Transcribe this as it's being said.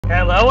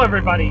Hello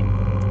everybody,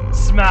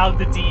 Smile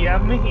the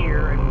DM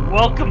here, and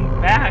welcome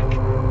back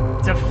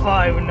to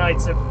Five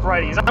Nights at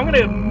Freddy's. I'm gonna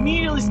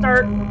immediately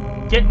start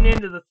getting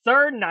into the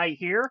third night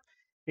here,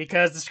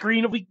 because the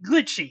screen will be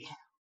glitchy.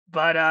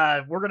 But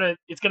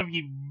it's gonna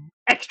be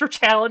extra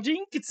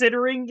challenging,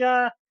 considering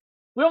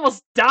we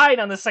almost died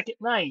on the second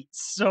night.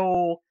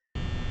 So,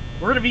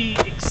 we're gonna be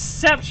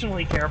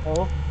exceptionally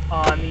careful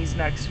on these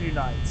next few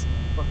nights.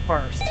 But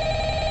first...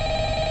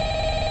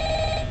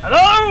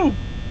 Hello!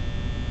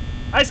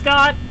 Hi,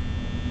 Scott!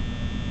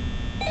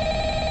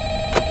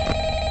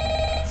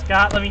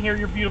 Scott, let me hear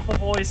your beautiful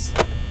voice.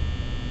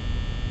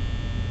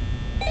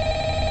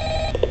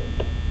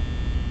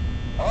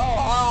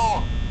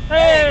 Hello!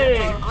 Hey!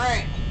 You're doing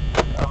great.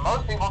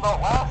 Most people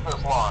don't last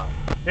this long.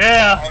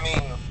 Yeah. I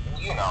mean,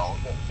 you know,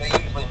 they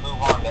usually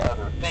move on to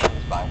other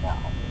things by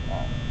now.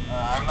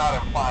 I'm not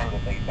implying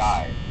that they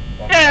died.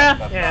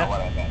 That's not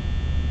what I meant.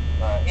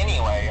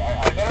 Anyway,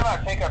 I better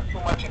not take up too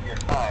much of your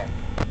time.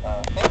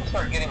 Things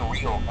start getting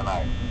real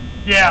tonight.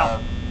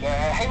 Yeah.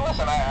 Hey,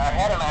 listen, I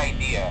had an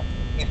idea.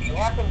 If you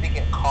happen to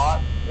get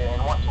caught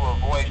and want to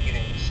avoid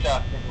getting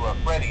stuffed into a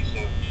Freddy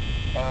suit,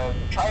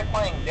 try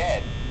playing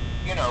dead.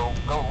 You know,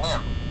 go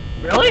limp.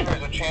 Really?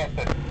 There's a chance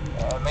that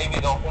maybe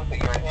they'll think that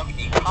you're an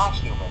empty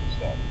costume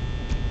instead.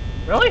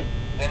 Really?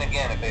 Then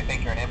again, if they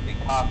think you're an empty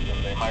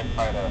costume, they might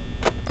try to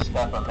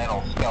stuff a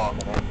mental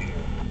skeleton into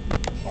you.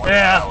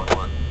 Yeah. That would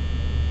work.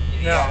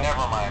 Yeah,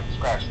 never mind.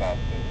 Scratch that.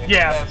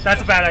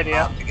 That's a bad idea.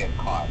 Not to get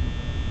caught.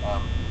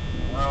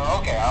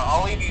 Okay,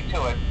 I'll leave you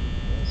to it.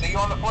 See you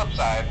on the flip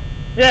side.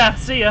 Yeah,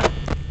 see ya.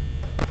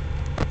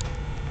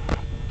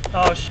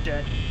 Oh,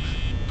 shit.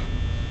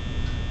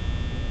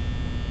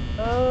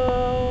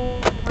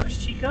 Oh, where's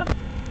Chica?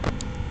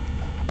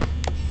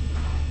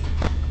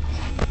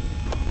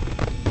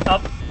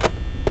 Up.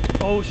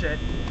 Oh, shit.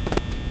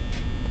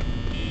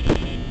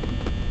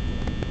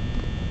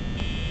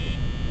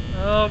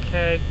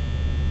 Okay.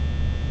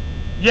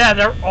 Yeah,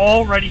 they're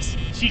already...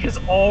 Chica's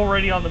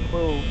already on the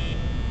move.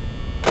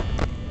 Alright.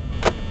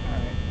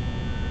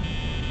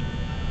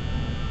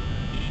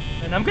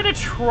 And I'm gonna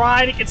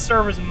try to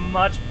conserve as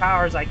much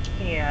power as I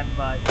can,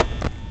 but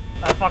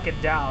I fucking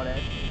doubt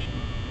it.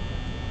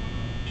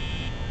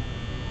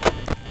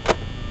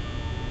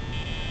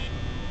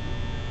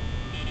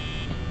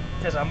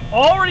 Because I'm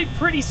already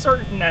pretty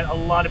certain that a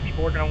lot of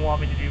people are going to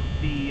want me to do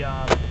the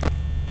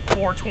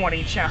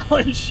 420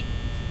 challenge.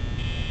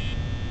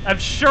 I'm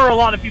sure a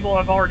lot of people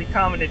have already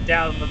commented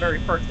down in the very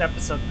first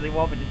episode that they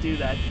want me to do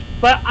that.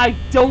 But I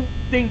don't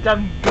think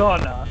I'm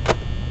gonna.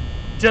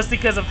 Just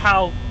because of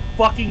how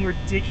fucking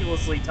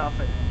ridiculously tough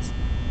it is.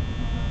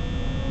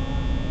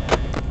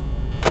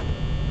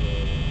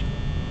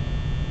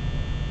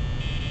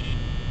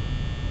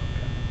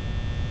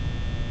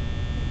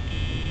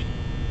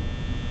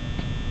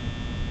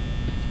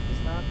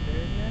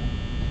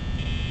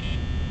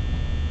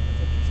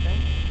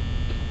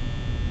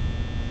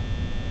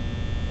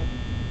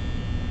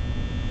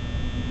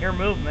 Your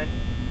movement.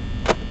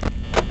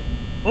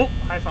 Oh,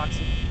 hi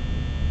Foxy.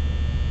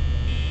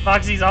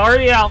 Foxy's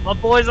already out. My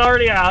boy's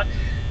already out.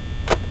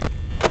 Okay.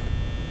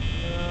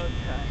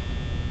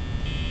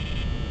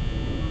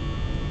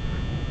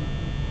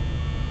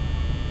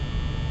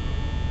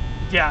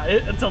 Yeah,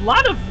 it's a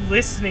lot of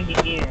listening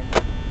in.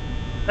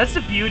 That's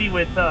the beauty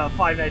with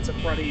Five Nights at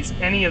Freddy's,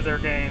 any of their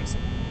games,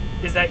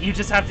 is that you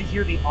just have to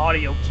hear the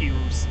audio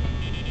cues.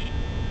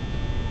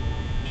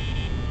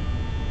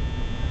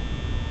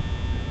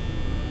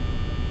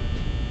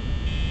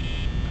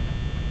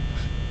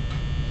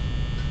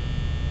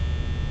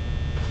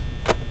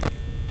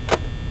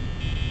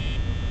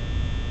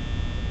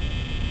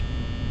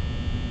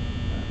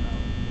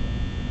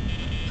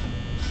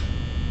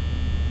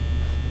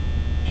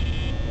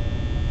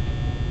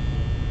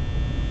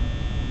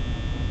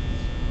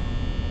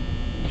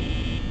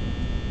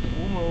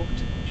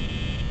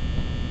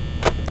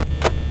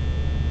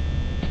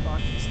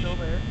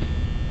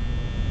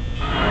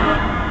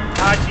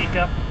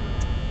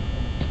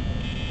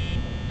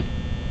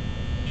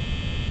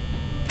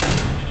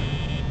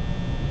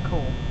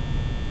 Cool.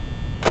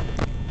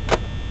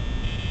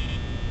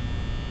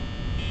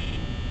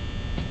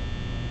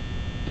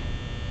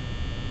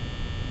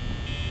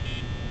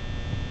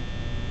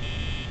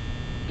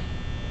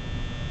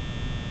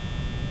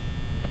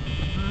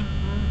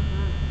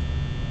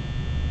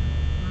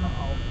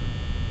 Uh-oh.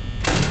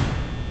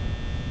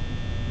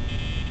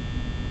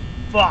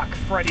 Fuck,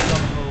 Freddy's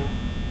on the move.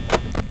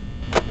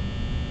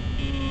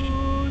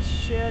 Oh,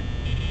 shit.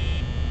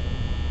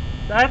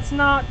 That's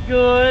not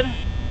good.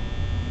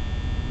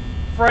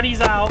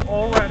 Freddy's out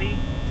already.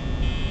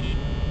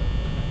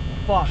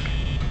 Fuck.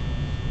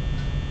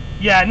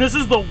 Yeah, and this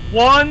is the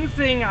one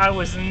thing I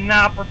was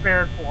not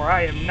prepared for.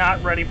 I am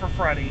not ready for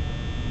Freddy.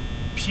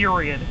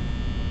 Period.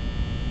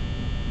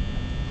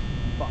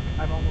 Fuck,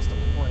 I'm almost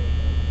afraid.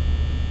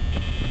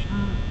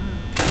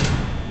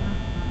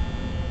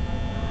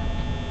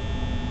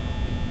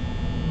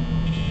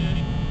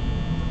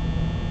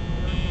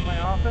 In my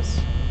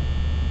office.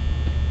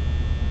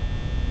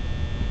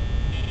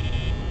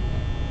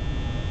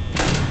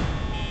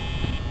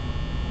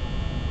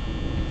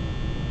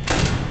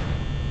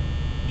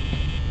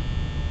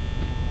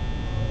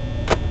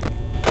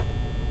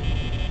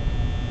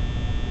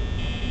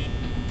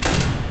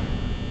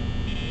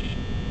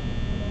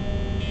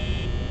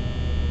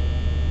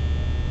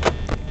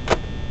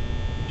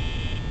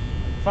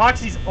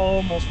 Foxy's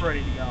almost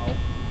ready to go.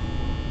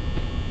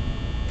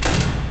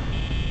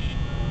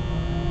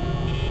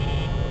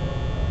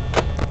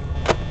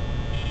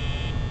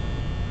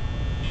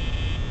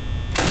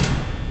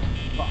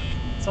 Fuck.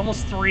 It's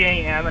almost 3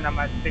 a.m. and I'm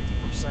at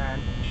 50%.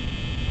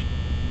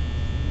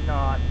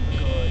 Not a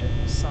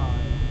good sign.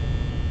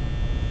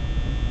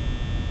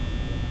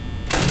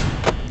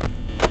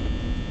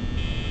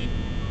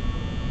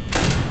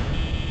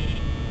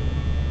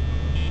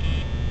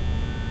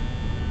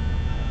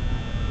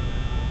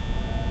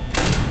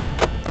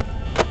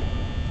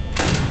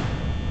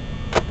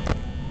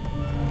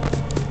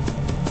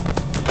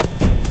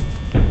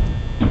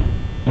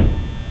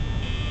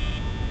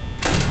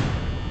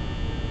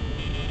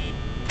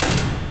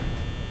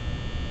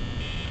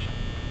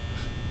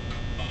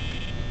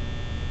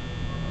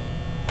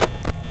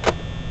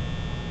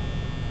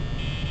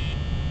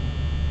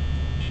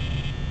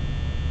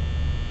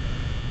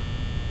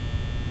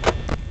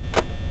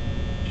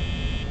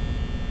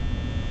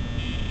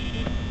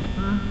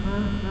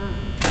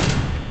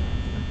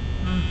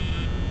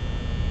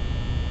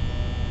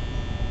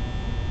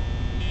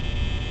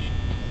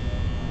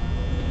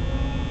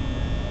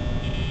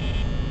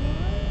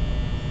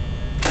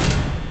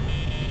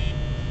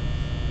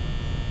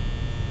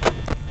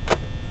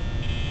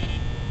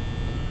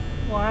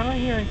 Why am I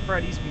hearing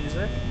Freddy's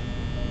music?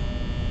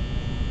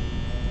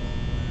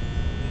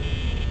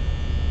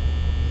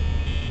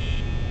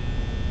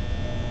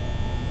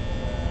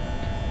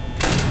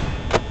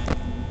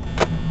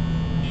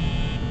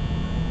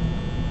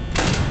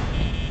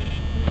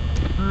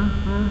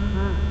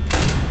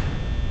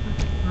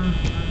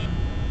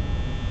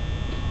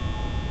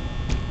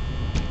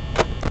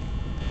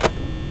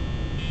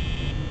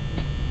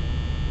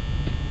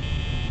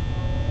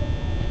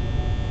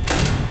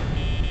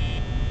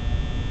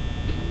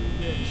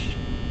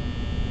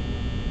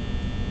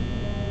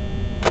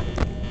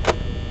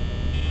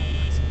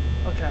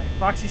 Okay,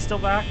 Foxy's still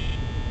back.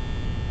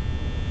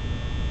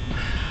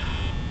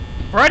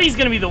 Freddy's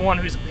gonna be the one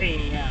who's a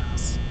pain in the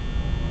ass.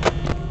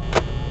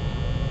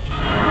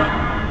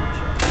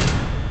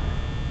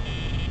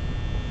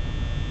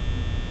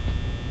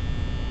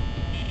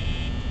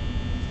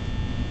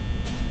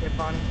 Okay,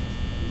 Bonnie,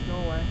 please go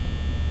away.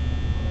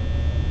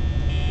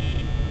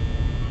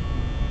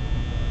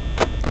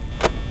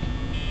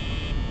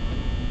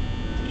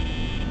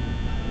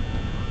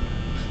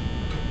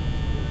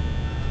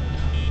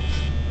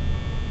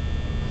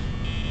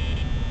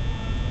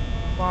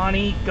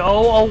 Bonnie,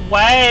 go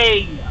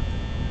away!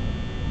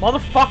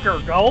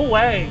 Motherfucker, go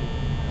away!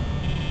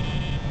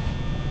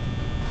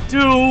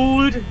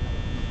 Dude!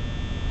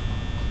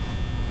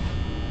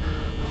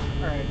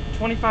 Alright,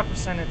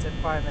 25% it's at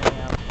 5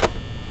 a.m.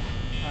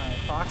 Alright,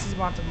 Foxy's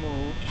about to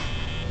move.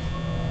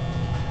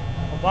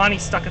 Well,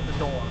 Bonnie's stuck at the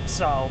door,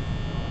 so...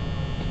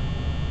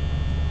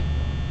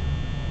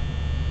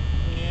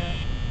 Can't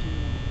do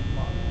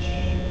much.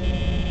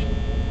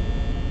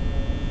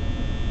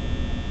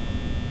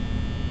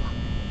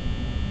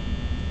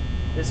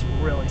 This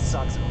really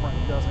sucks if Freddy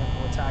doesn't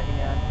attack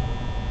again.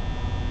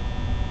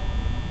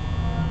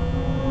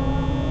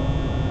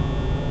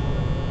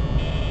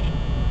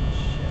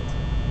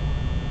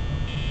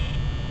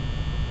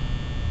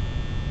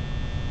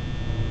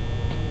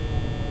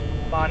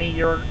 Bonnie,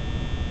 you're...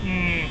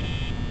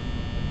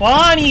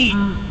 Bonnie!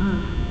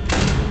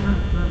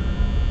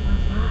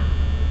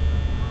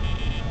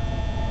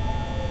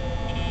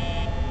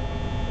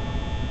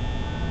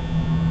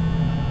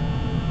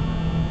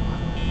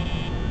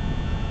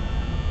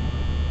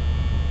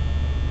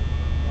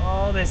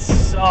 Oh,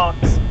 this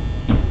sucks.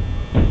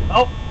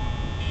 Oh!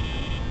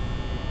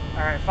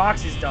 Alright,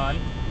 Foxy's done.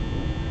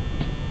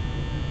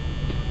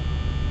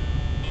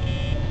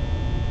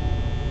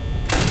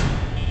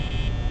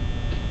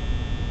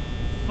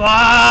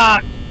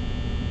 Fuck!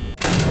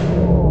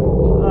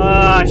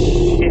 Ah,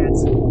 shit.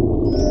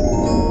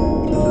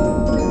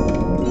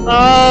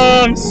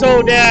 Oh, I'm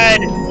so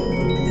dead!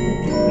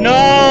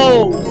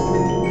 No!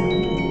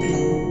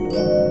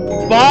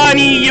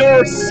 Bonnie,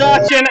 you're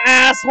such an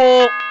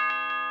asshole!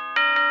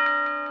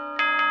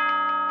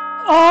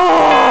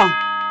 Oh!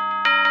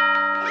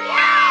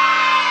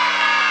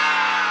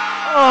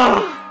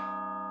 Oh!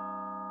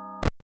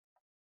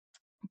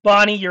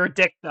 Bonnie, you're a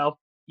dick, though.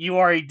 You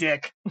are a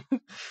dick.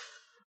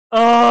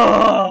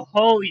 Oh,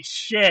 holy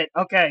shit.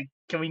 Okay,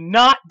 can we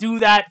not do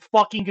that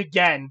fucking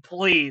again,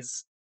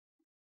 please?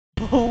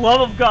 For the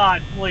love of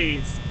God,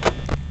 please.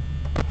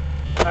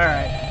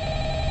 Alright.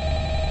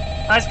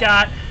 Hi,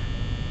 Scott.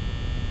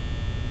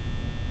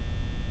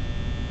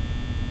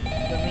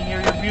 Let me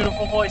hear your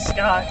beautiful voice,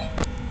 Scott.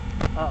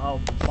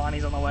 Uh-oh,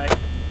 Bonnie's on the way.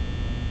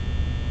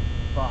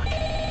 Fuck.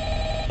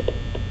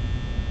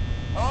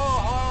 Oh,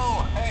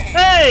 hello! Hey!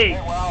 Hey!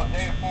 Hey, wow,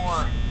 day 4.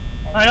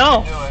 I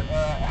know. Do it.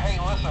 Hey,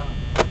 listen,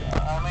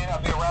 I may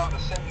not be around to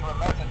send you a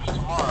message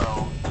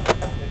tomorrow.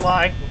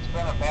 Why? It's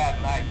been a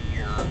bad night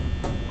here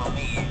for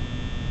me.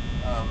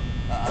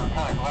 I'm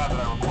kind of glad that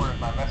I recorded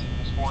my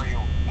messages for you.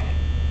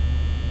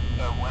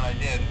 So when I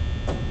did,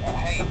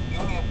 hey, do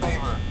me a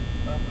favor.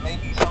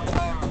 Maybe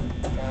sometime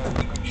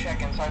you could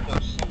check inside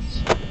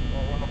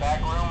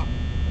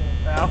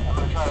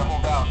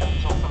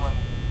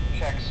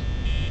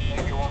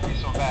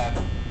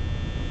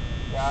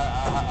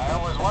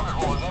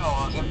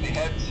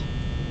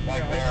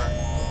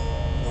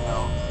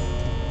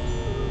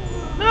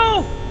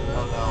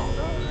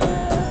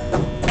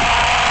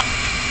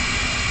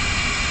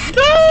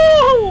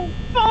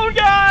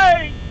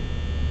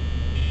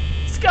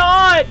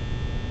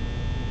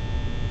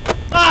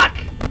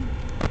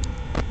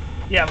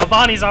Yeah, but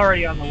Bonnie's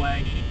already on the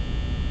way.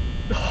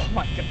 Oh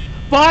my god.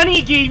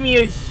 Bonnie gave me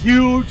a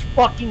huge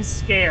fucking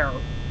scare.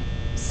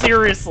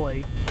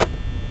 Seriously.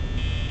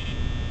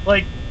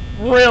 Like,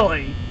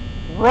 really.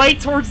 Right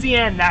towards the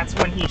end, that's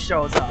when he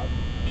shows up.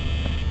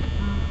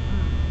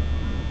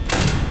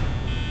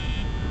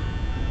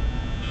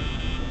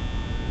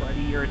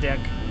 Freddy, you're a dick.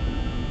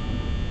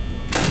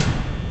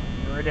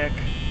 You're a dick.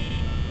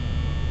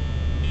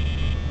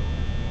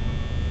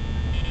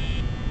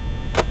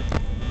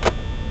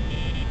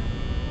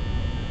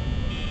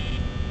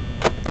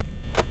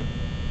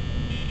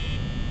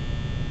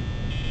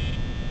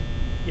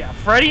 Yeah,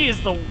 Freddy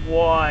is the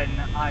one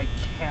I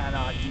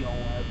cannot deal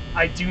with.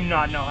 I do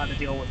not know how to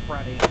deal with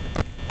Freddy.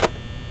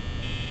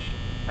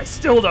 I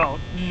still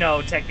don't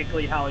know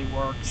technically how he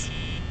works.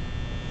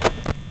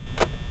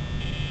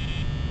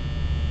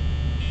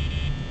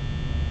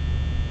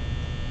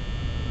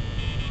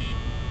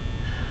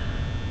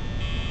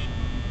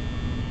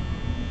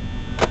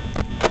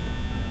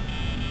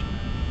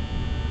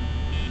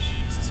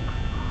 Jesus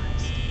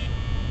Christ.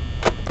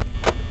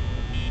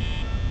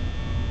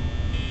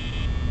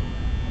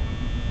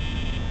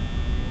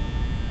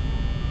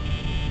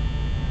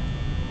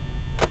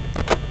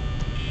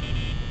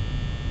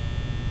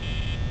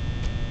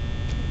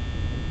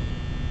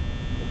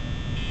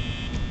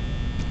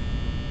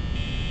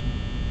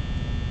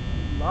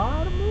 A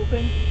lot of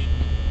moving.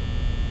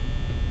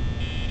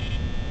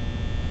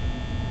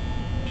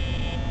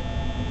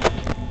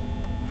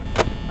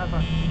 Have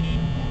fun.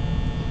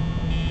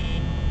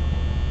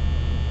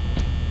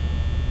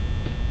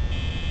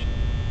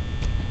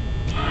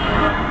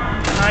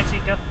 Hi,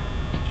 Chica.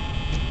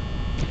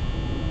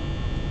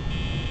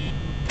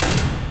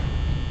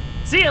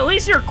 See, at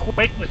least you're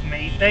quick with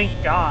me,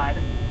 thank God.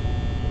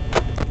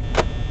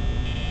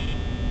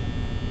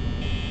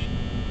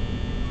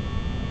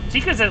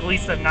 Chica's at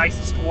least the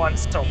nicest one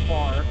so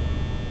far.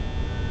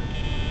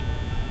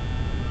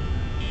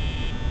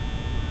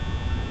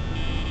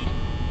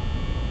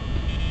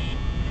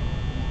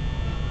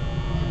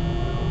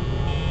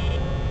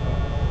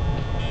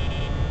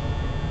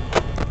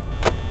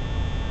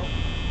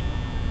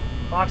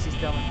 Foxy's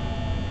coming.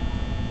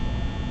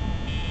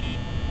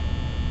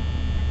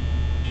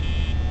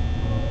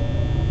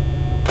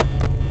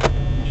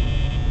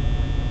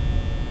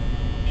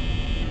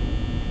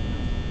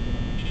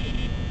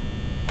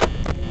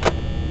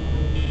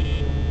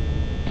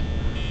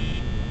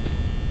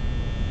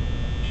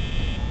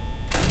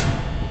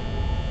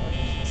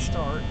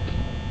 Start.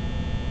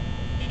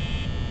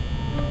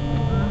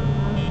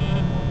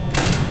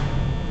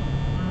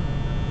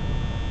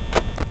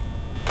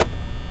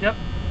 Yep.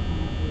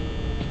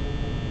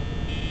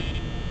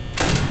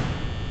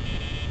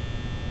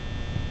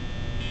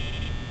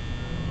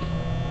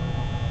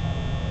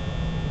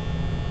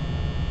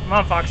 Come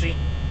on, Foxy.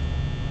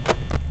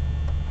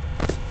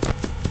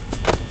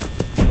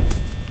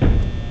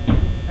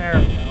 There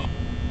we go.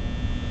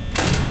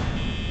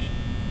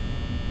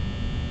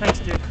 Thanks,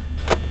 dude.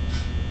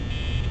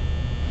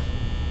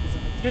 He's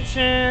in the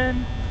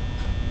kitchen.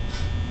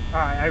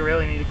 Alright, I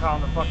really need to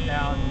calm the fuck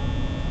down.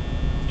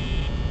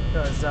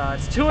 Because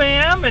it's 2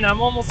 AM and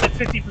I'm almost at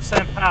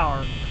 50%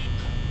 power.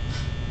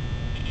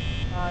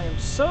 I am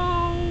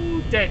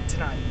so dead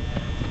tonight.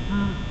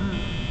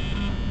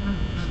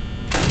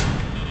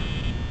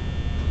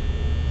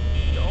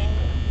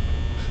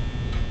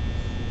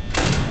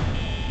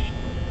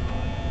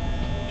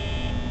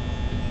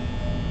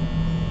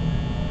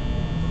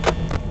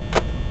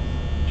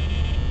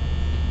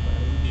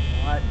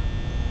 What?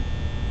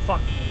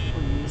 Fuck me,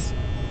 please.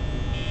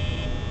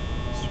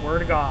 Swear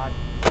to God.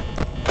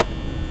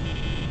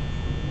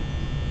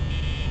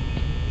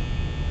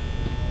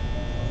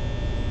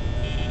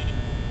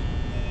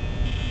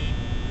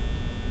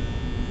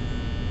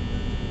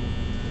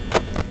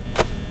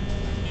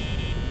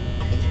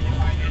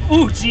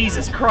 Ooh,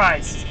 Jesus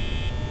Christ!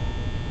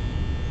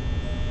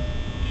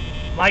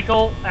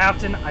 Michael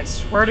Afton, I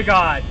swear to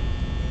God.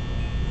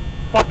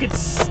 Fucking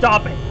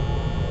stop it.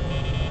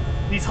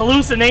 These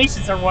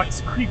hallucinations are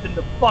what's creeping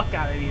the fuck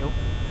out of you.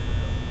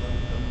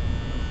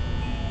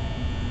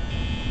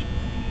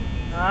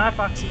 Ah,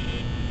 Foxy.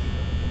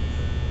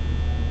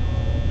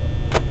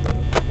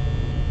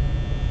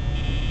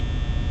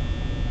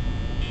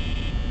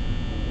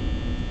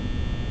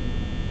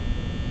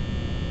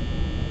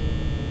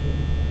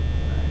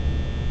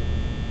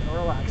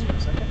 Relax for a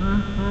second.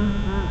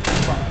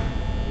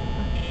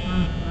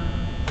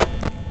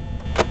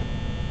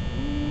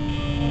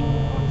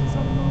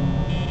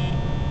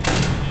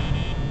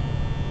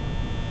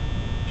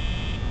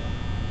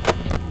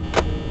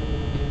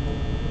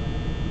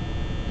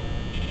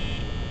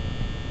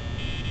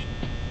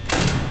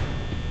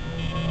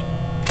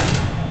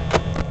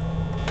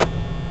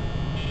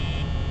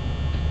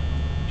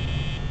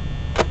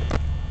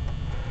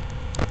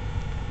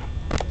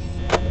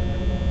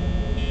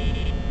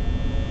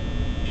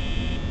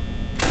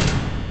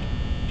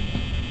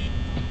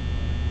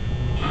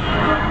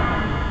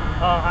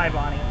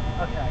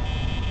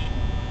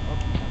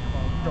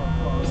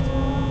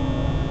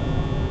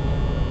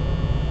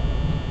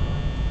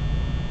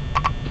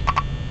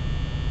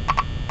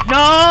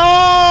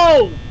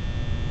 No!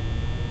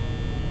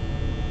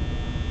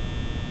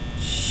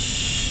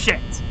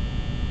 Shit.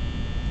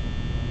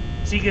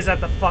 Chica's at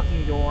the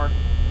fucking door.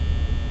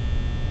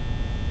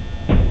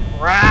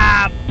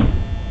 Crap!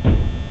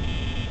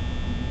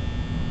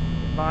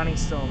 Bonnie's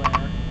still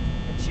there.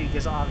 And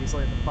Chica's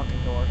obviously at the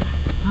fucking door.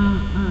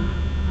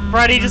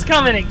 Freddy, just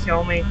come in and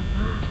kill me.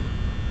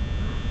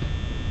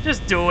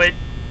 Just do it.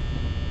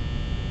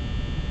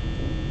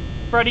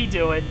 Freddy,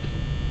 do it.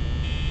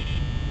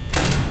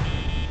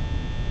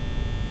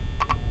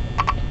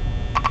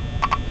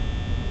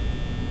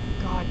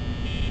 God.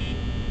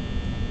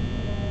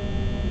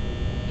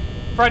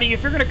 Freddy,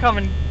 if you're gonna come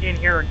in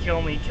here and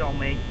kill me, kill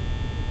me.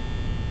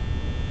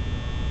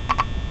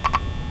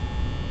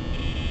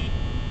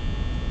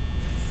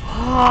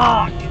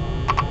 Fuck!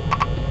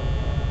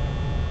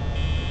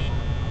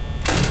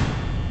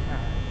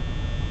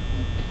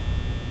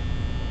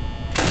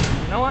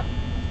 You know what?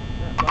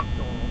 That left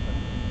door open.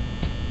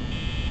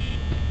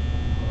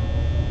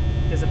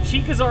 Because if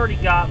Chica's already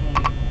got me...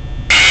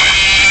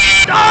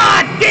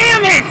 God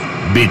damn it!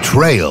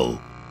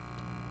 Betrayal.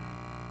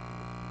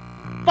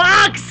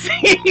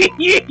 Foxy!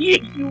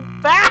 You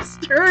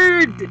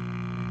bastard!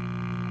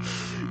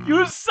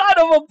 You son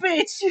of a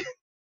bitch!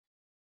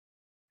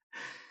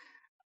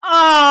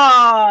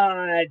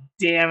 Ah,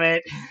 damn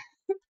it.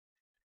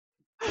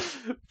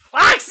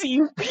 Foxy,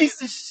 you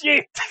piece of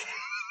shit!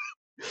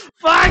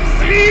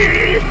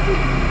 Foxy!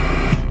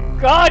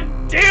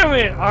 God damn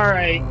it!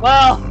 Alright,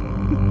 well...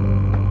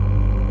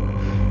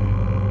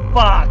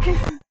 Fuck.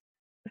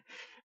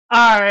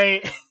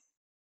 Alright.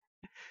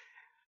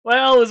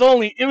 Well, it was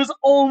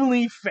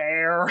only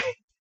fair.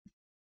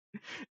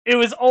 It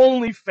was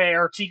only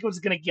fair. Chica was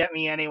gonna get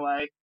me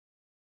anyway.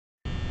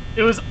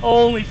 It was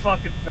only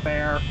fucking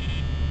fair.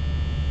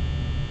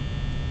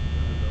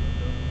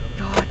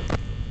 God.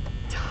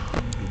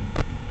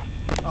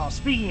 Oh,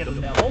 speaking of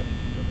the devil.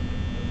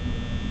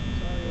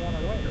 Sorry, on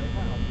our way right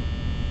now.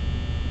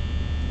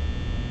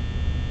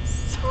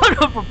 Son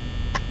of a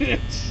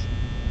bitch.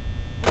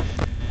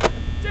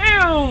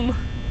 Damn!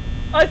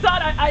 I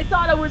thought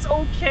I was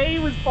okay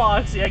with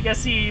Foxy. I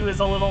guess he was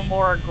a little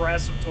more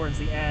aggressive towards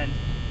the end.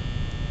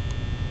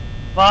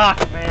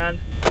 Fuck, man.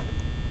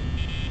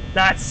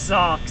 That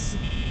sucks.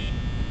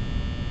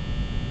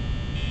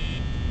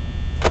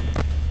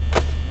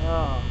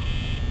 Oh.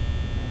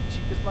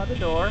 Chica's by the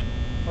door.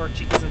 Or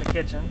Chica's in the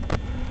kitchen.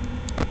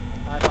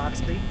 Hi,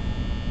 Foxy.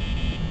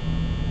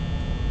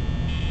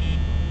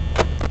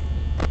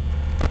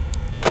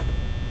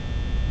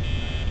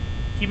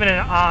 Keeping an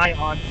eye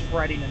on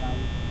Freddy tonight.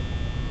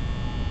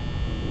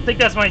 I think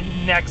that's my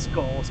next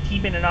goal, is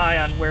keeping an eye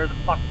on where the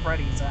fuck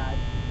Freddy's at.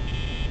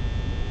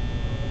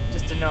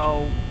 Just to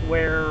know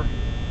where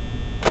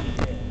he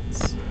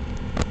is.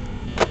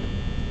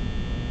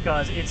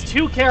 Because it's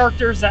two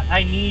characters that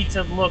I need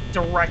to look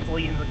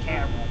directly into the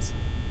cameras.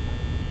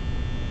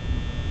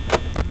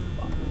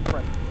 Fuck,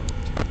 Freddy.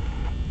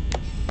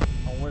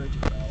 Oh, where'd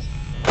you go?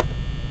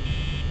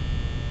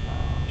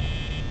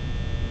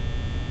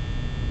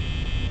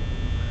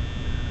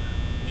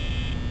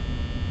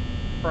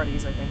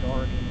 Freddy's, I think,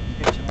 already in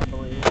the kitchen, I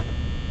believe.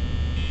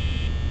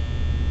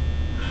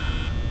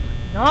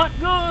 Not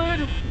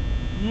good!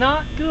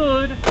 Not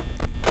good!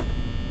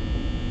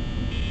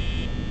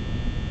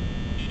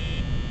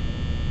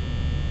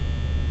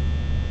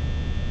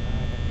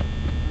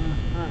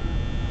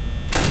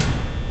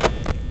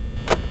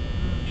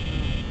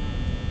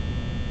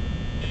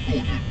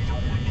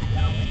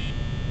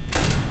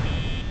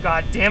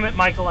 God damn it,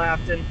 Michael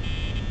Afton.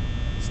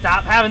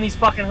 Stop having these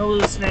fucking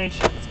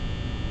hallucinations.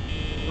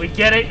 We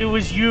get it, it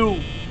was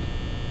you.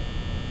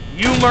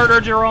 You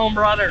murdered your own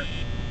brother.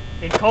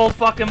 In cold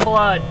fucking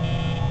blood.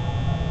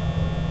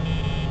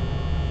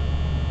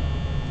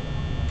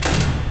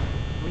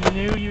 We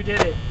knew you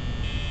did it.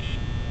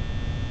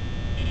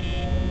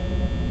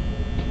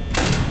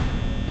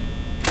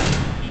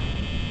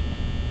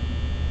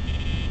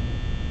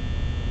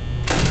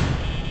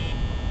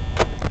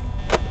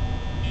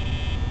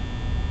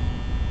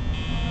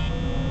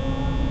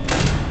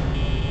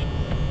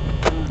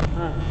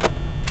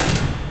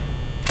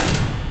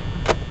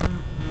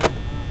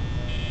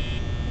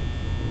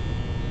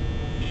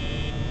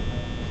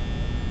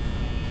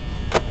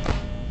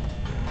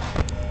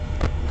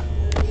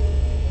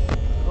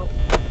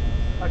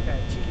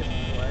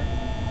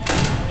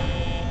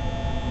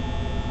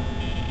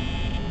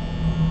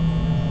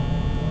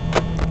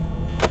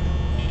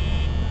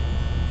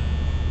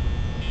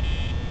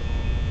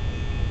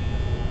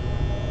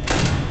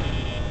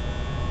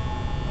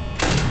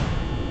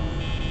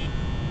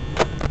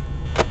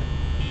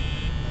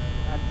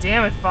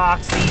 Damn it,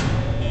 Foxy.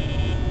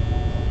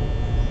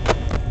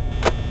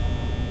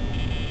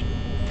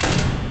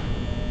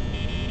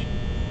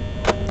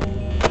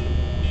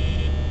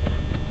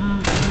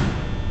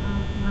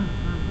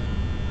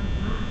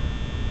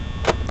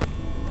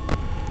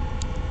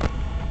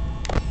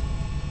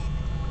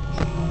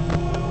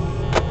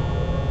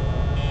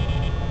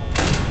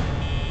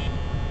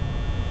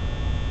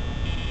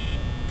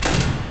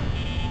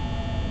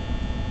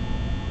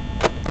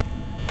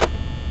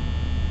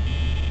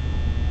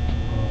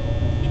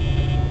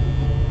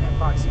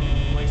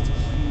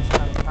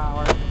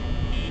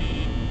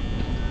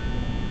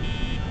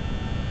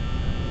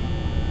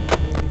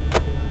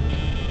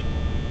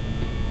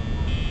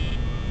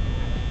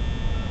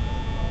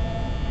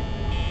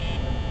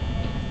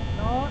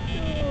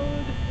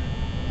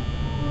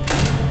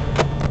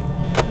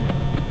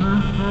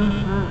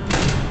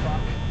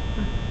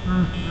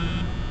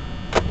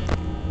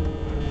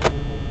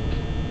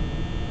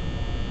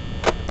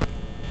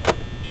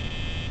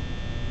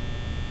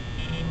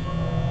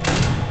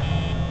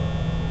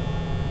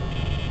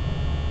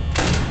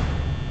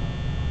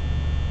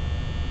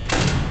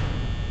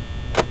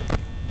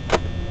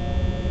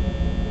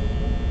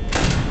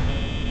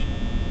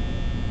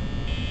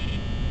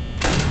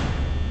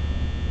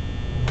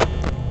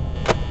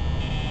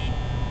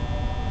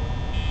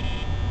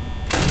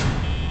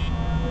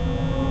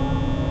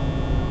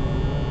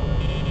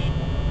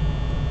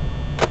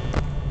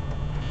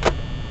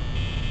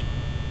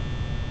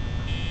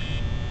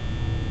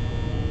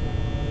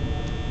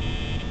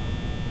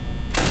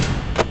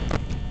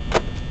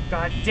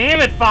 God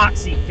damn it,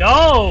 Foxy,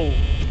 go!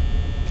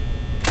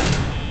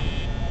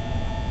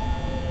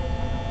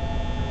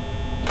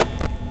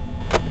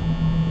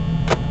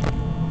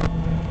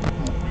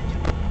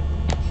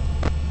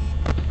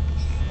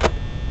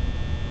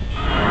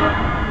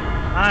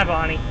 Hi,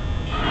 Bonnie.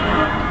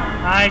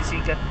 Hi,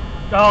 Chica.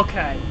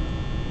 Okay.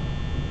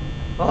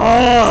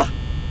 Oh!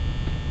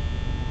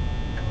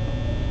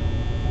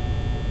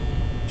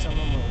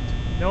 Someone moved.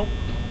 Nope.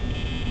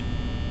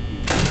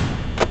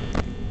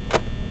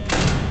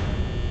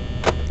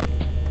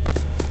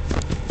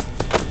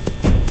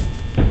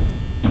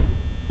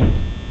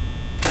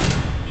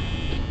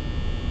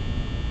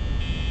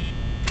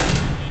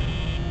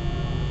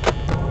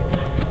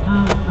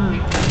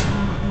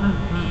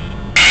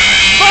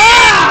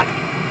 Fuck!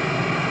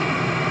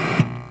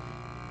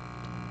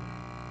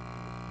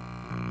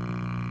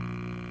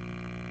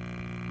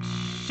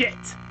 Shit.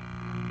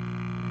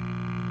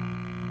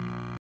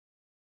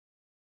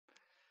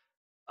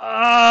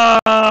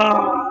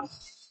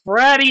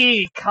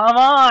 Freddy, come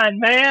on,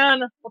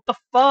 man. What the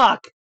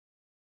fuck?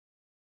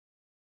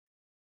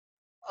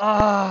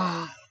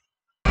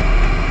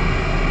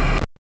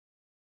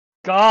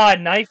 God,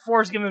 Night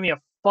 4's giving me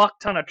a fuck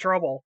ton of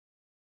trouble.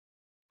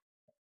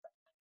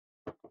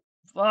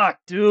 Fuck,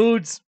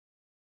 dudes.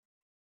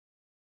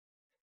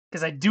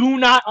 Because I do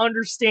not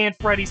understand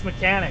Freddy's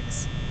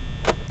mechanics.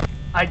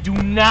 I do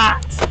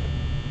not.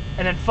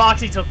 And then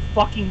Foxy took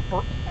fucking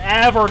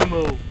forever to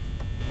move.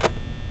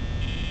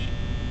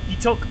 He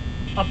took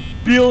a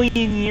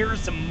billion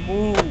years to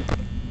move.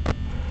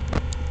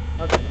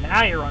 Okay,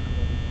 now you're on the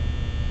move.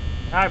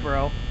 Hi,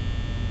 bro.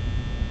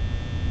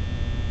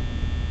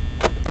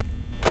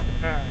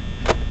 Alright.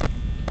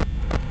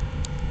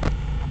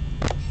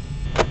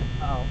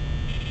 Uh-oh.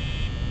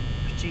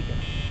 Where's Chica?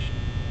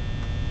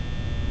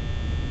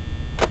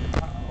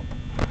 Uh-oh.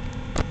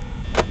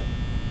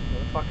 Where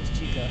the fuck is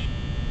Chica?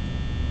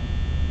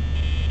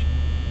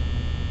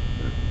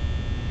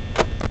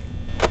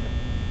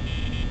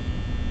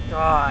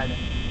 God.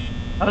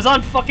 I was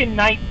on fucking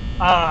night,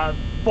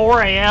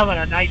 4 a.m. on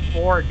a night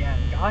 4 again.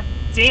 God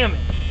damn it.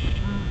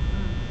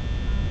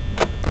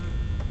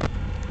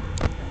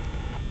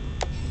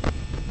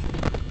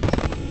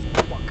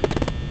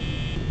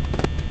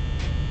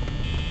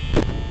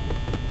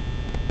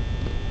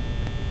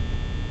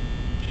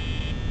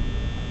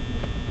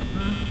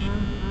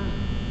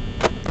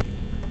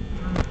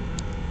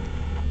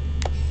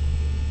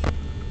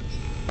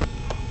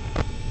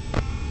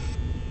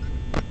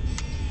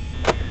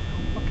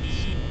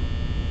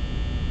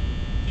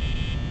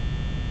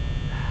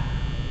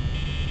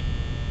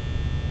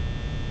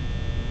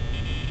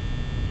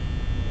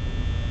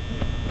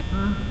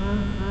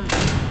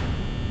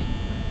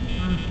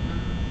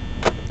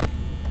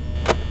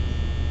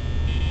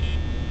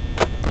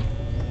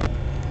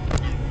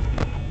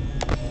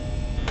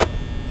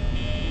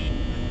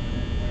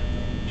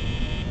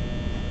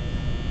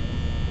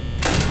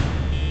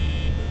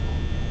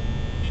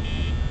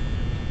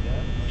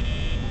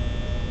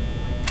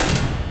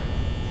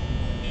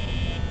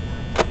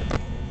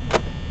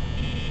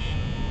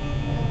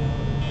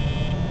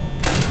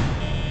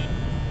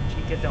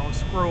 Chica, don't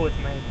screw with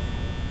me.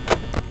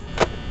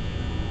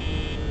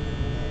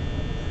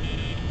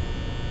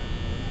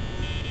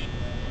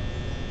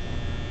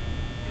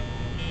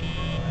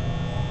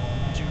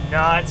 Do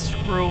not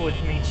screw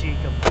with me,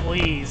 Chica,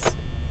 please.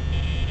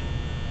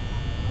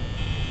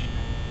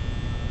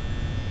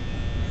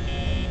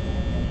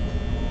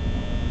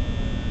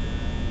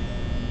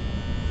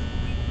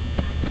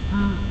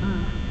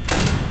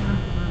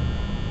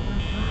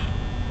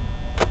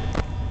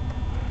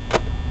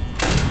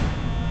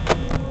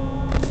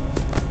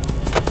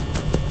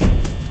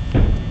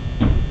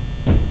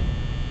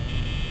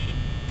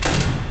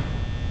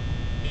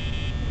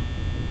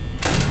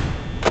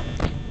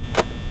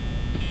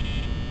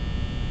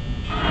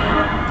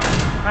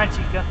 Hi,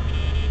 Chica.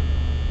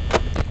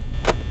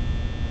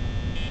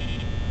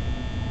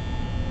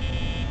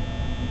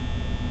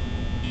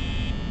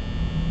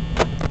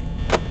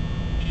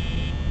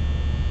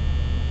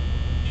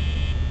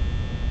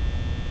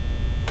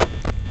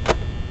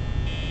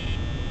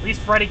 At least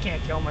Freddy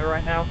can't kill me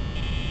right now.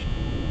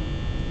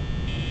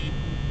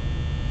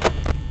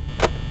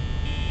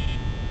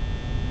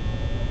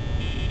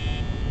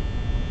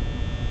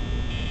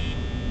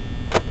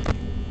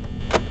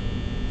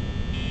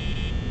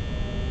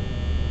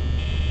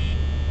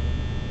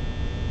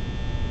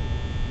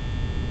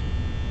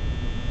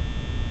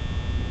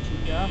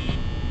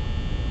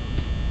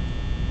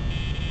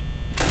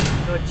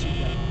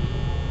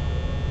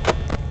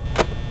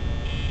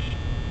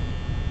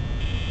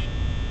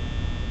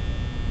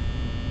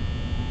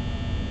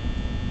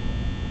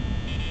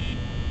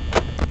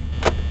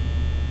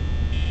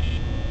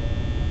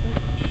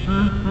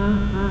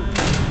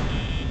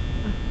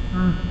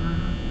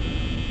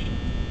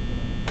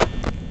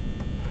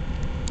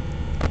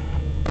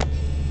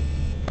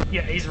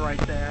 He's right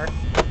there.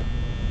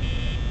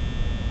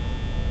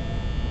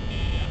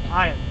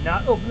 I am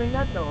not opening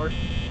that door.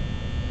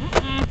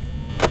 Mm-mm.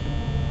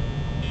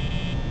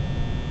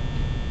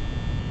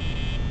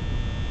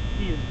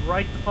 He is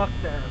right the fuck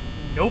there.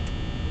 Nope.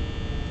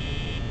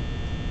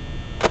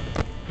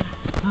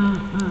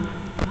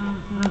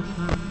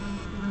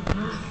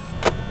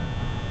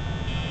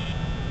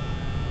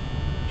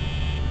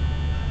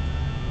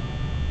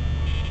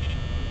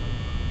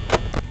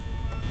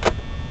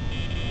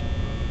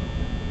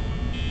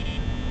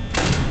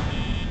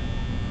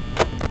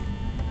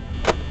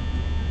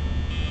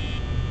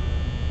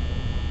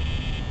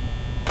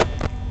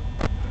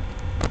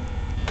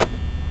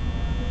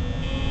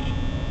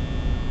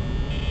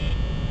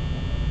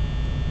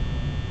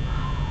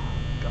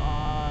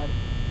 God.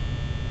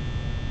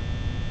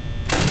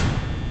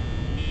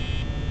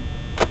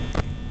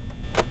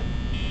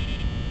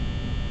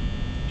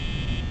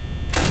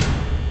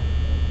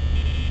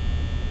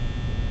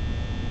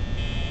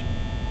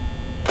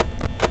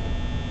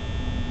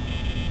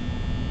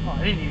 Oh,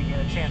 I didn't even get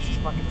a chance to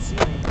fucking see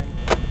anything.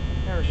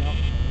 There we go.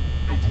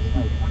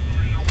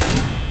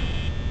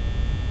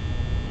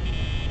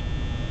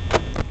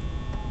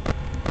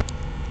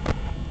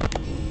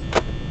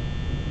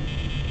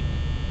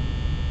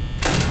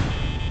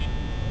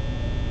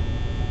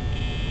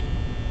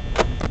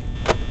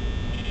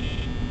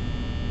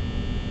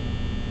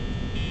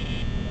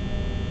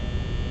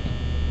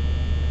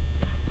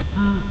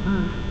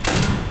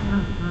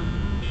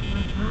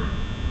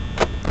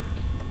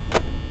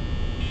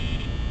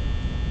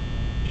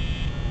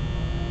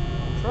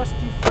 Trust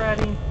you,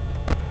 Freddy.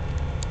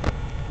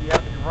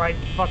 Yep, you're right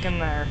fucking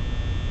there.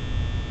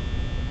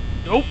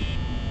 Nope.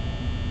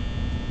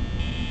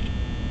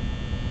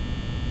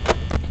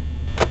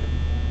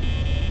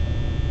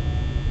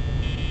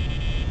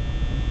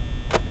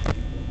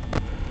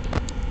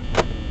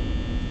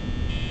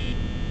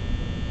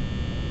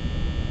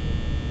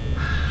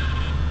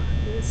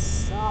 This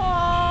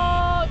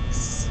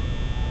sucks.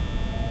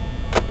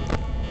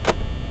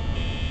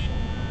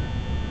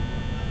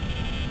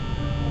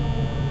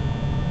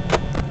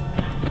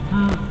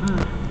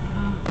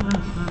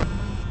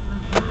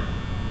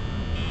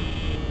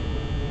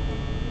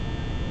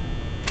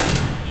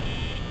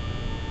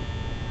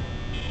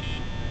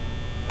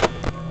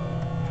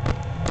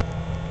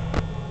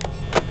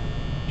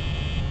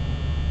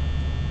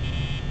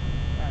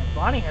 Alright,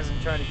 Bonnie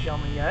hasn't tried to kill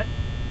me yet.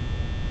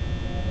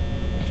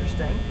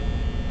 Interesting.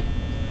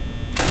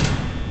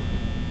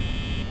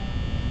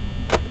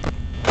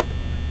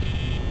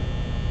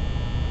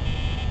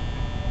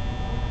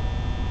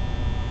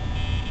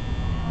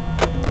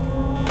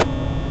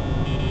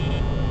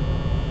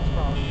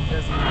 Probably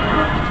doesn't.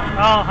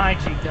 Oh, hi,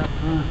 Chica.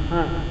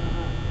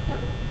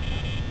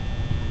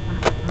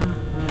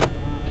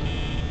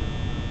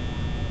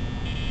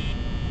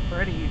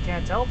 Freddy, you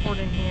can't teleport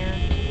in here.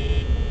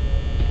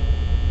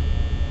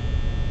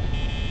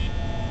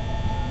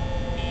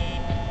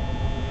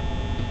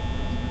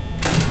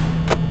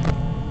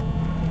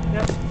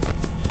 Yep.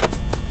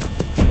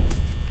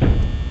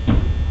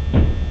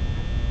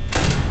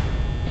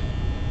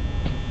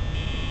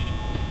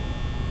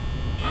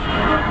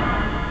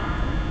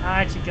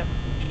 Hi, Chica.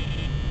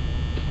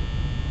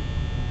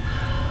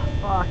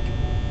 Fuck.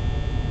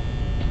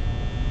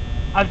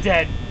 I'm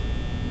dead.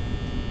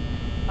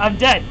 I'm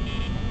dead.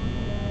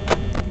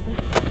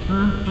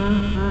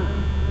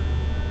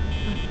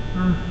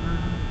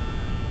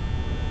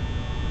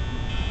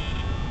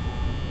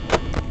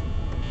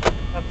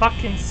 A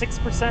fucking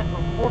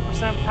 6% or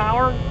 4%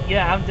 power?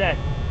 Yeah, I'm dead.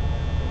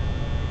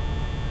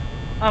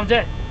 I'm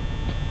dead.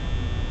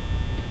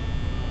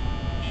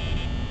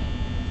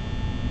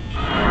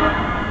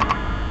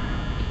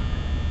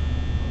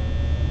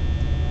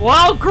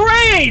 Well,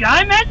 great!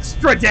 I'm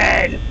extra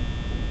dead!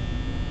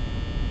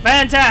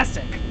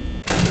 Fantastic.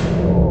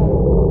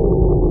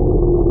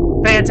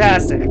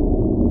 Fantastic.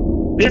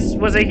 This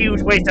was a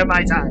huge waste of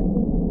my time.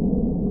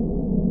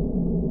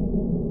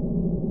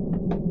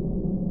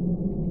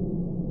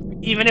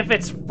 Even if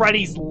it's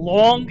Freddy's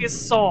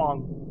longest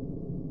song.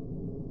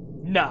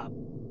 Nah.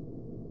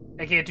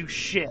 I can't do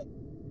shit.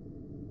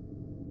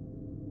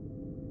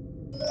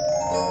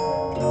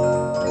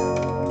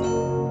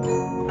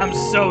 I'm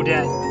so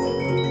dead.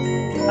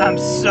 I'm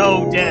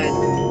so dead.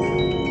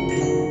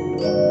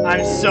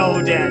 I'm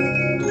so dead.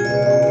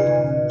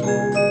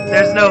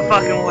 There's no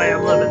fucking way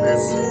I'm living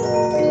this.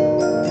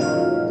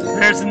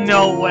 There's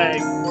no way.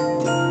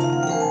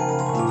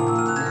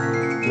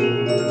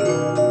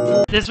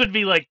 This would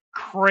be like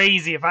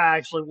crazy if I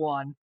actually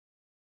won.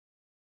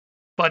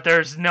 But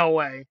there's no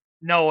way.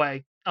 No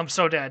way. I'm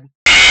so dead.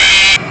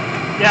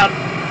 Yep.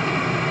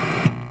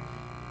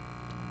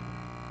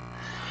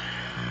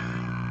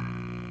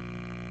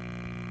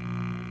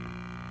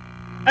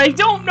 I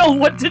don't know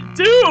what to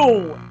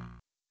do!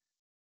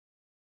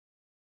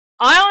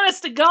 I,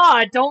 honest to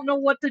God, don't know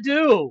what to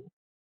do.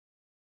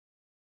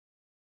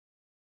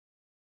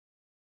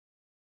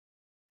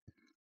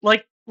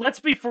 Like, let's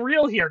be for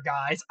real here,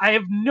 guys. I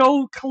have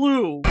no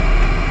clue.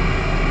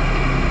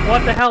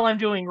 what the hell I'm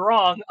doing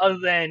wrong other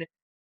than,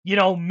 you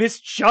know,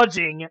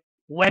 misjudging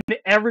when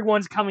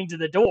everyone's coming to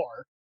the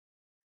door.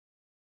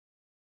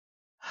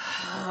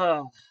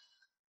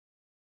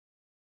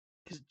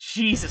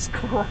 Jesus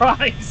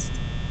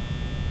Christ.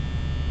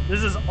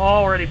 This is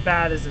already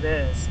bad as it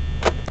is.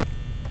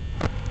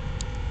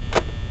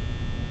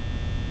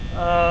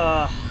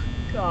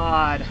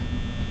 God.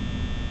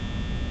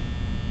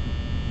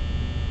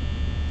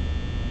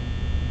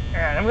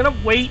 Alright, I'm gonna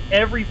wait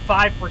every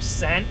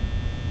 5%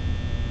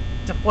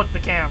 to flip the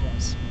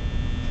cameras.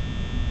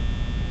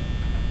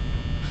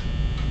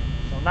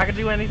 So I'm not gonna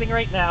do anything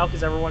right now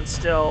because everyone's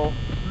still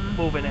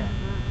moving in.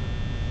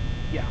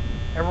 Yeah,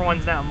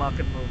 everyone's now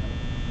mucking moving.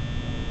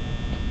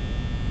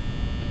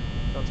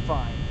 So it's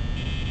fine.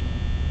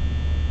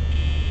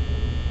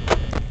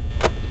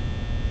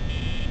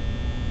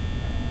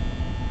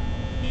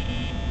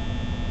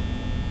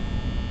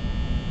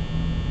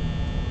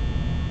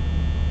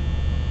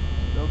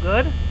 Still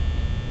good?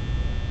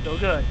 Still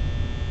good.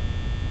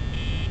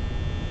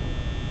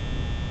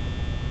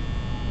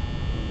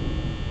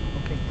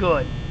 Okay,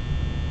 good.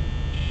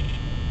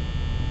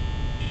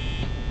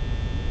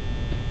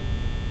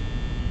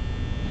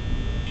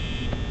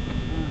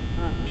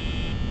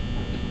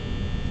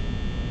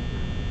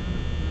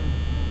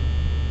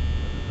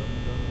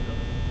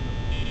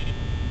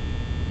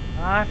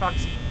 Hi,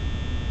 Fox.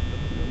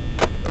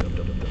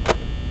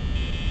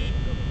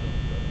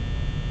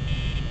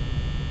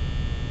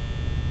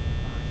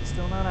 He's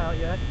still not out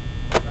yet,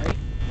 right?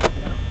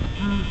 Yeah.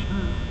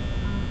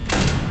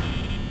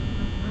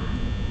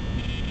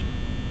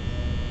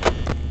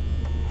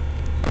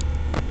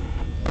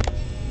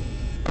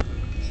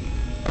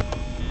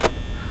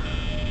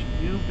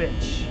 You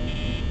bitch.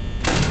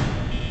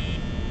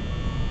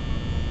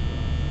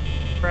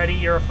 Freddy,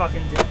 you're a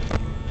fucking dick.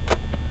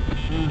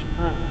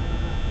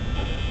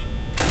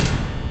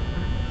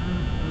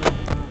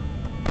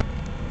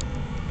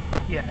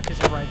 Yeah, because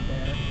you're right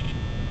there.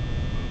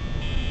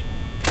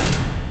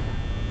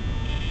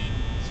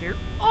 So you're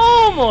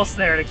almost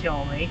there to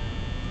kill me.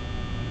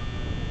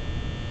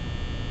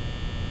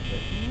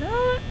 But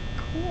not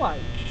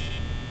quite.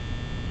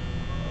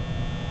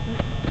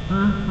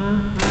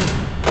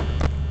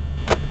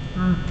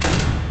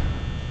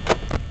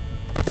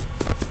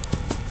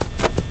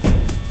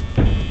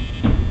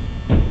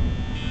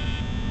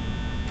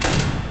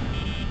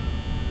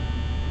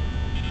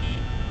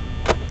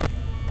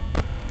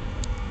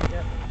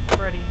 Yep,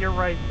 Freddy, you're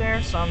right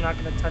there, so I'm not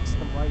going to touch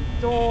the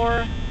right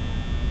door.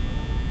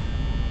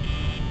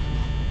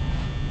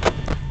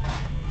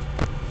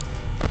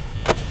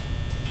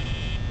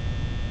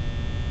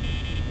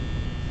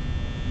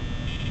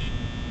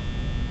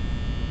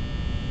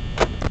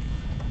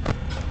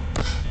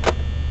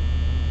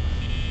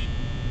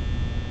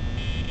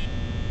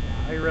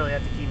 I really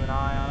have to keep an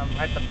eye on him.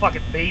 I have to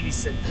fucking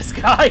babysit this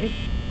guy.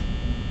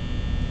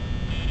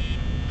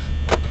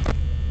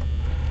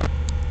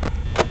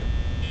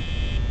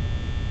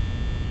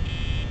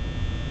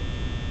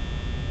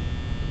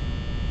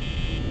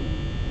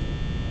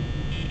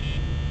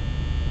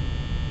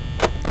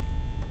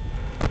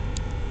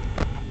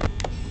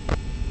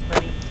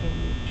 Freddy, can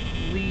you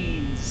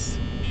please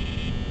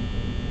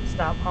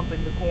stop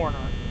humping the corner?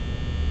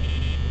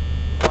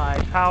 My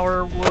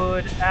power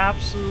would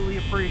absolutely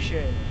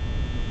appreciate it.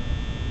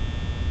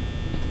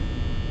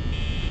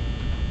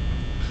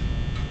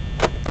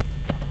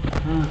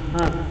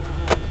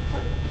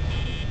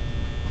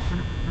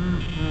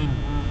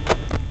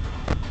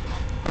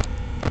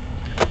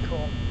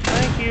 Cool.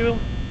 Thank you.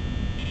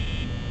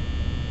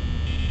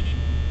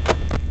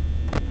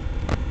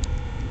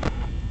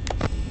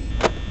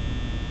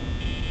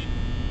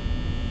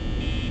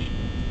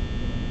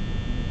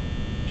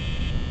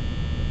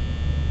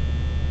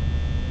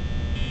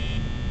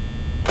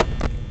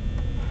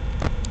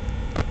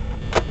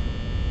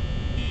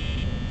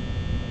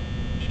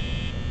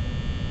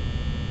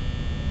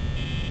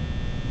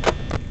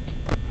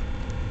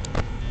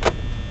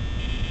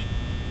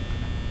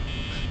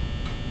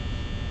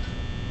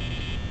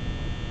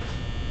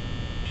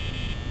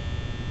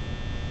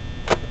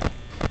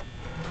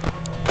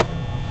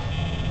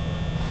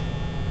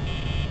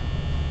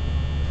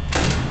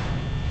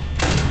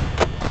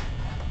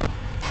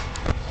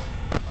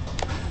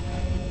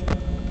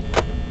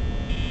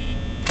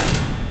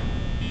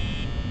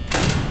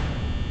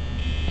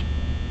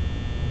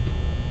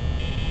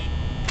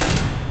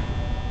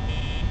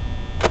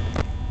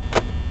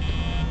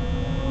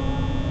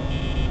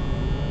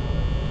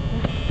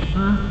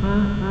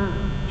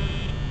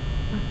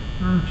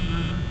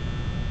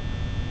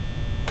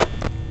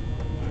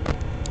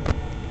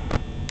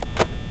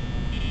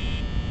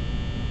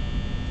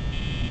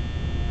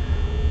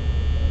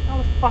 How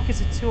the fuck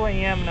is it 2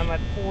 a.m. and I'm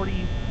at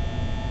 44%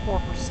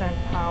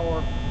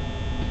 power?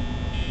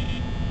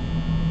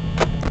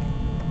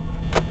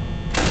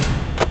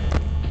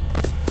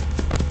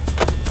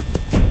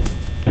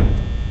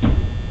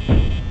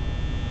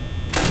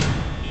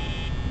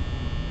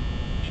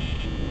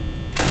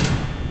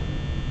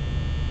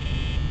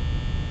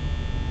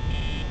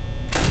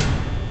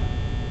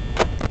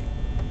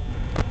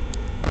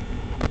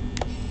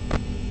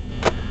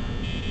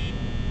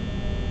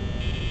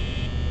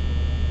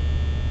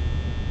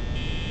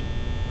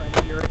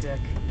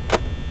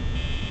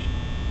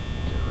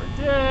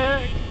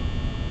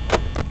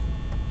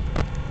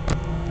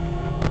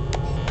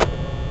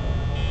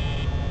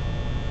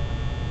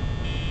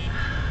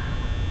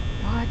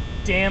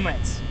 damn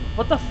it.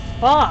 What the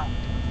fuck?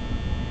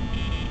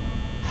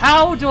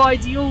 How do I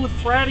deal with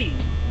Freddy?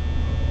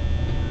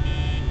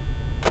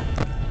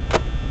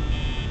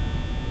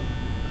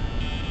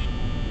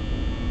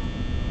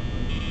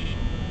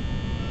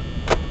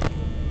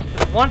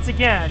 Once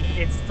again,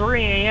 it's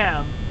 3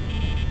 a.m.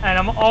 and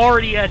I'm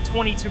already at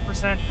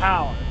 22%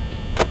 power.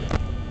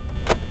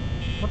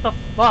 What the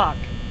fuck?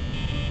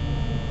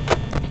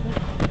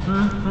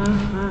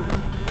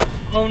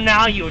 Oh,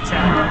 now you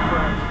attack my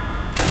friend.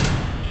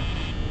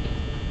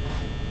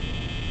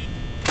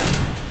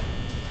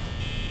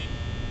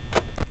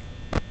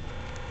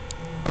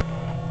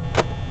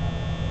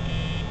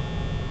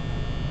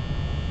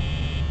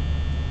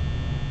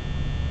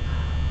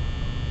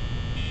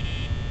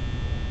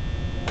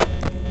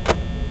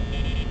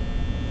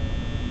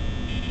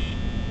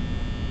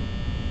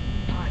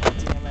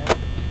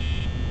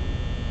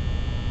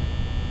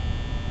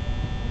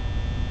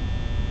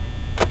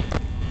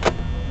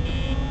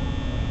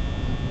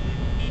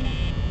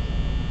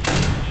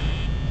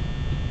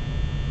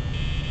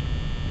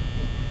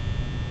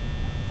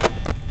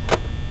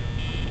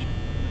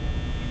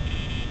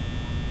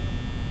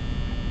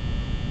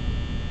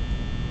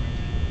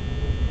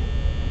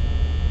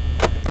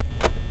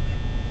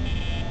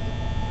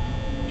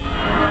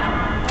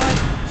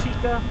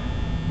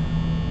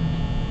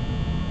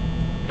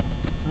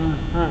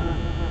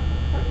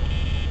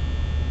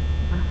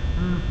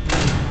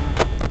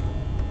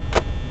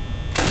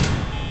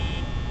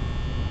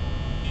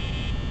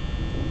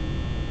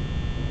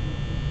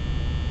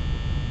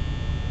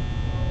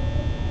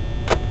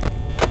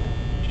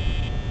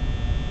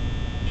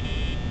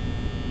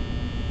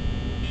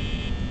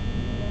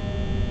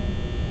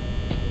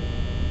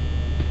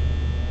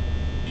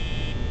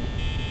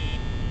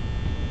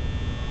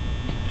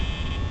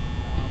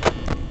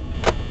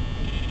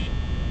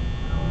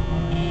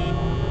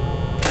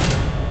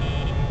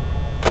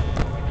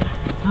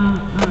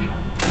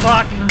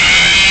 Fuck!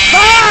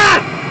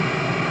 Fuck!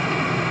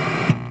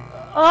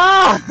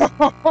 Oh!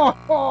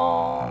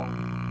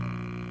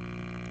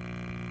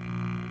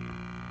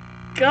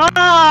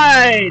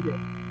 God!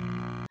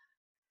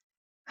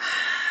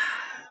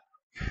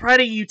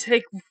 Freddy, you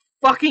take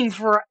fucking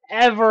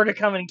forever to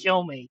come and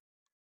kill me.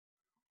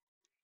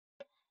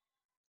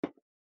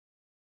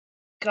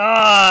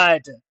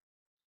 God!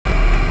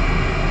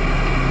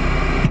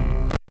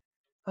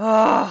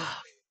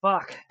 Oh,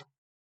 fuck.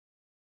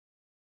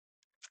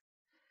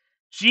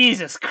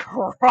 Jesus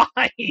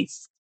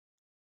Christ!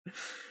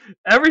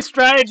 Every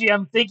strategy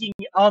I'm thinking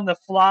on the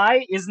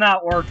fly is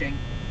not working.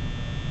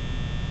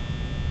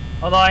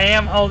 Although I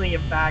am holding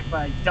it back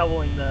by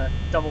doubling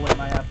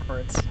my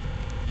efforts.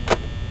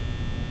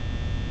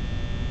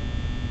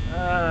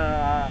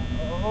 Oh,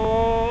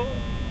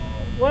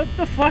 what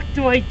the fuck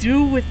do I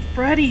do with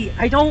Freddy?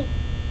 I don't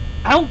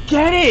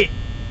get it!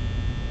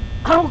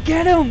 I don't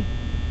get him!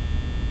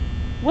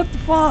 What the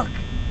fuck?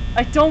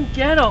 I don't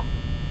get him!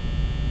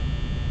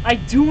 I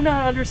do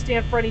not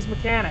understand Freddy's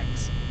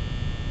mechanics.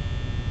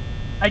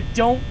 I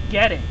don't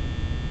get it.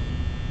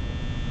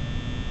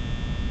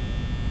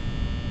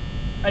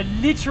 I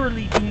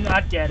literally do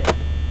not get it.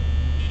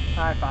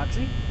 Hi,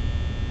 Foxy.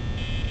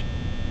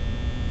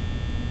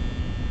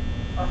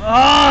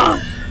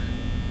 I'm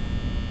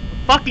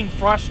fucking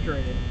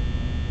frustrated.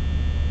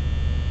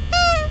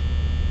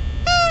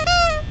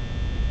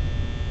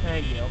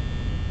 Thank you.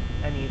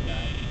 I need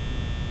that.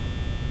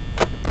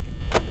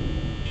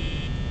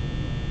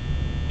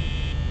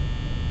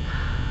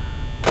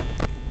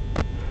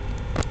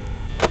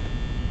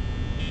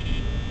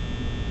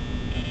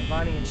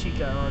 Bonnie and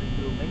Chica are already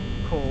moving.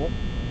 Cool.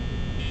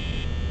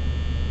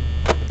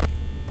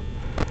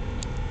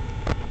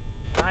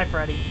 Hi,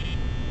 Freddy.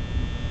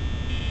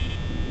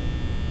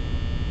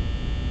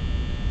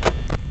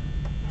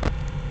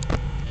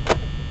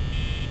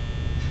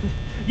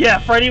 Yeah,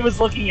 Freddy was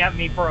looking at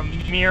me for a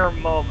mere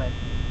moment.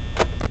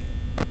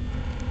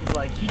 He's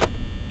like,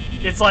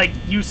 it's like,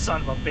 you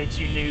son of a bitch,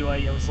 you knew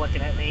I was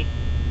looking at me.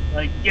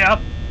 Like,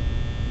 yep,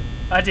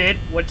 I did.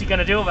 What you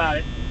gonna do about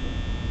it?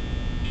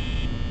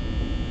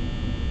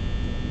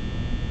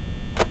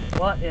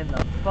 What in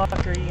the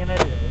fuck are you gonna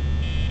do?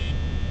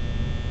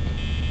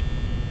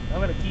 I'm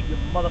gonna keep your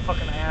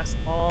motherfucking ass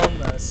on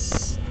the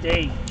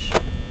stage.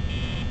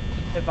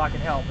 If I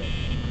can help it.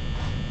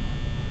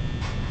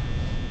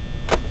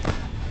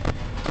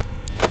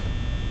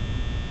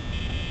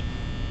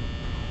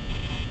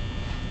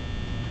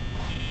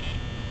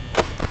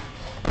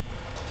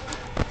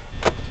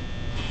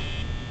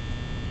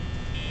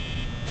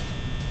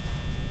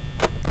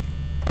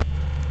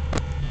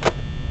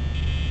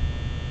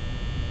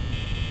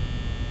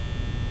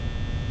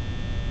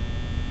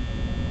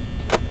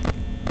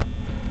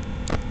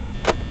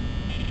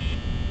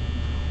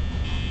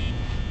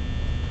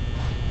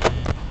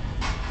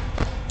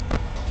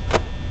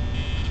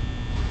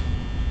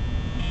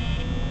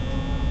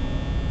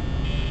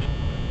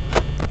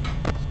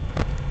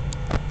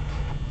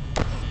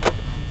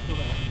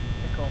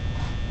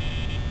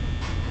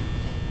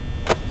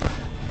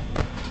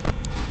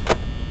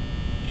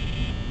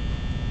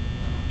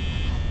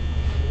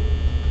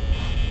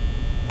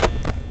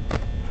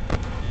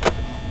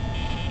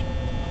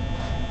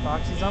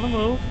 Freddy's on the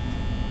move.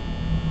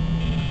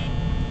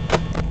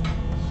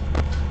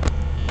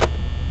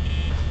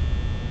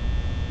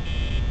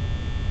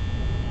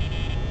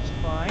 It's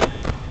fine.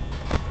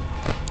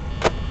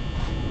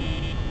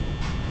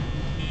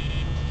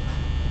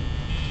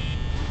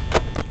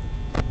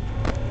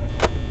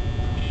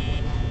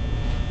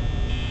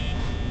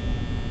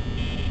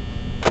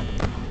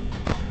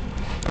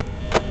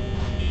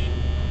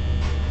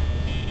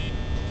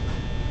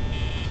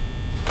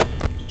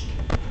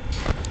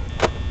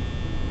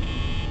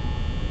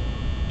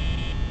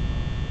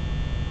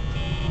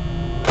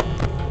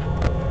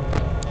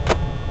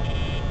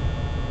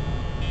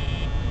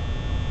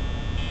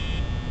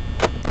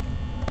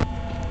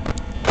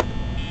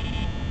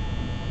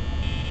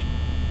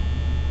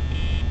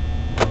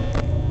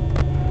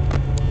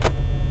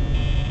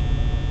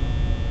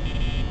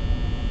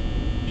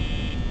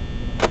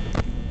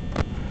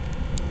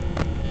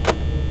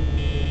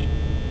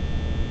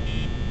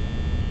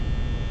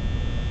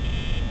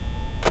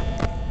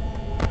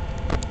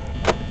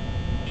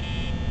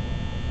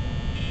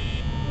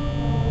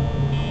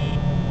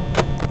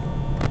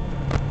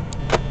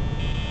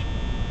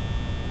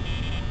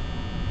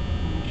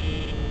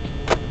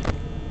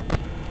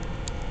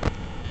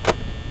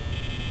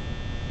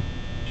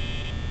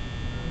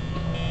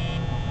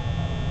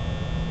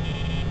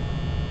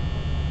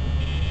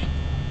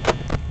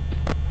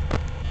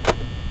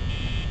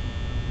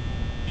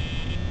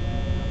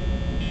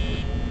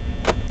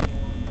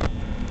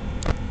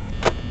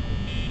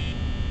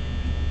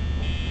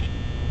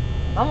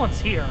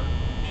 Someone's here.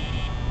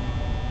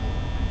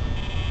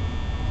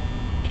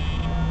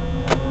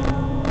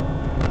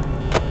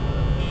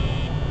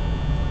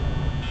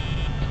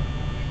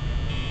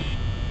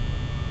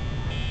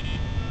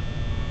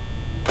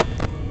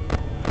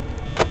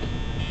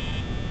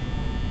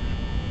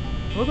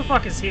 Who the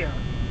fuck is here?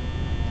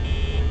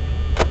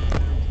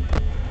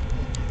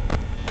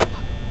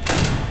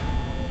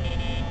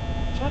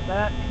 Shut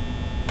that.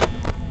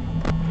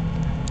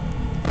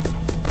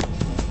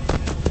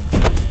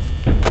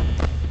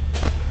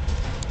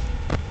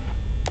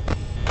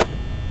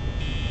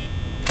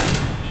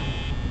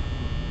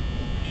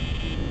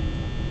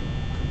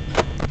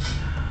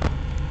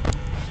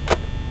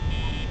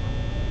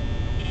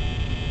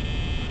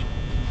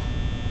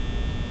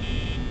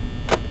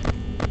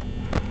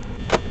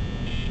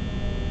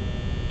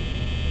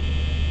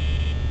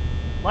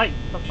 Light,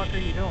 what the fuck are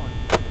you doing?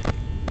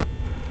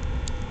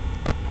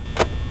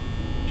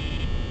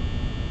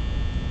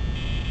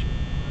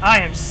 I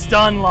am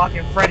stun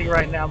locking Freddy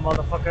right now,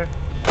 motherfucker.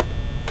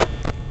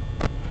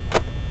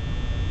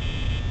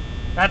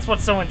 That's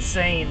what's so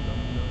insane.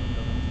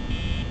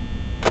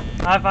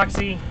 Hi,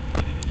 Foxy.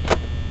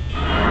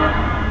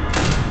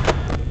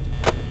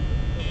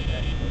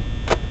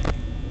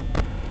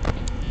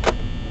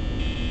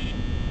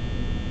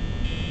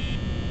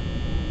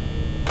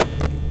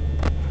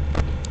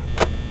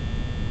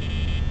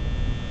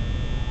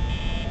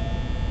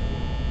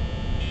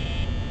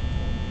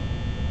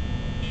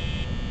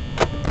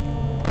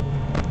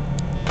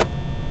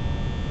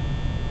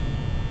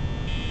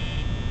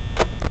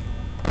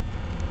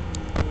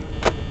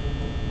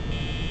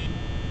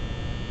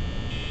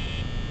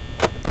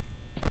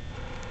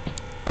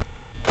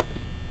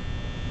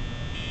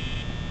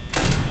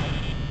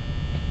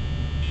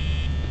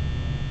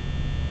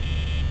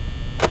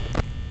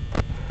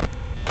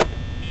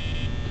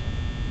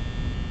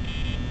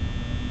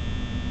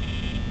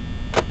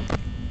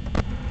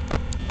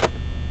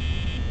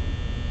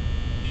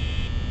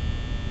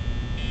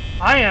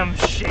 I am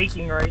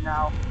shaking right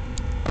now,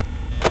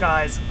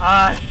 guys.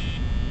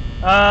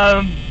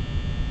 I'm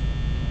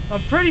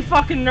pretty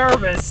fucking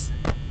nervous.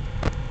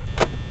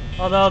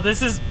 Although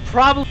this is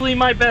probably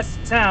my best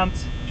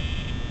attempt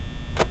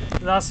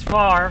thus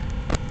far,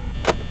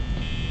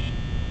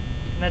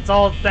 and it's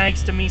all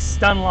thanks to me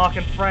stun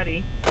locking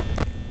Freddy,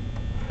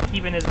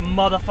 keeping his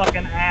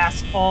motherfucking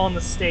ass on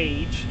the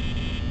stage.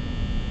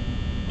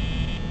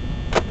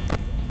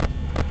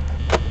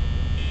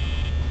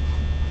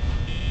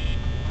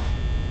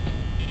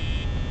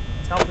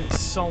 Helping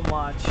so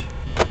much.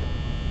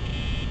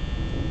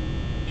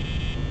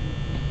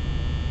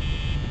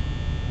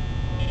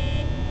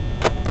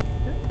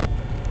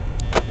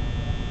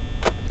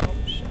 Oh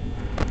shit.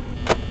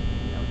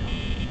 There we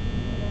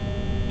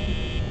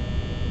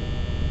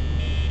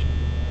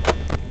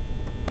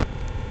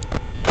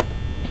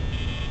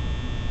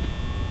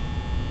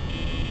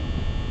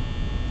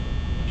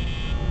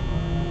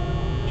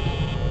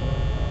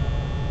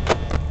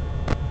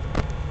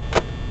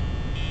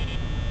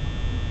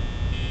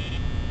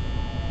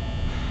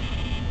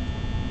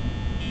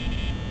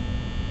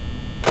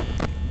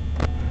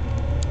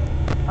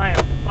I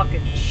am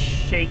fucking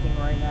shaking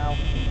right now.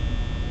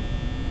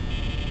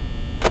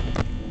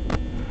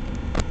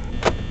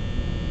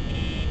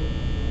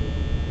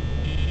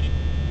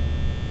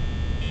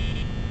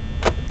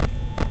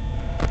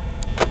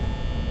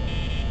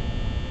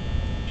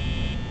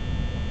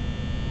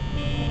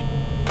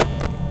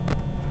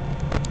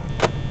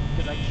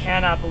 Because I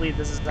cannot believe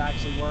this is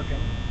actually working.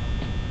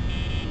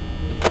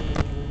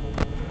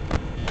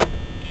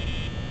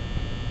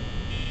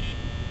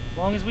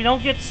 long as we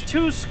don't get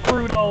too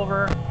screwed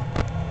over,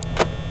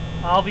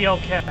 I'll be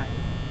okay.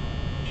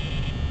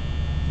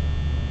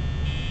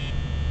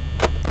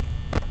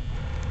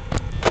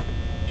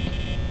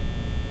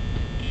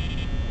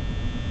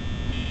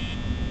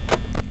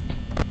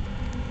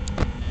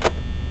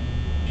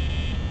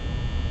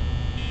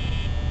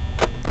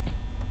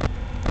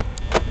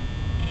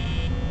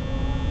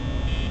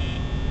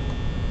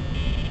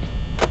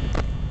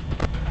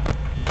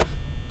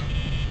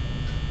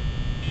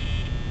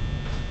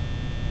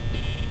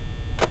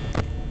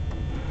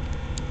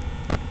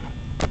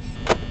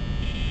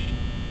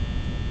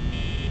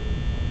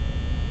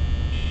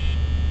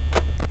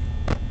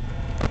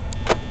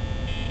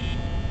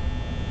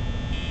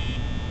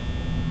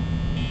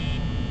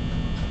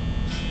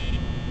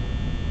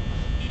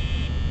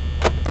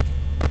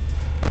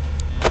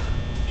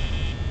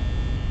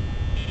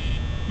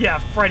 Yeah,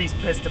 Freddy's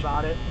pissed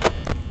about it.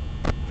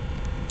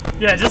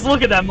 Yeah, just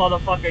look at that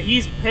motherfucker.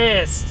 He's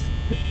pissed.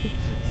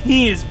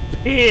 He is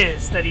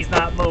pissed that he's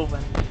not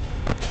moving.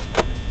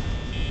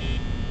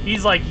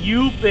 He's like,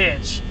 you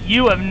bitch.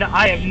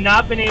 I have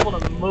not been able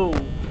to move.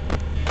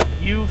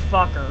 You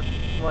fucker.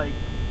 Like,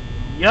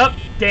 yup,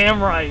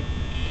 damn right.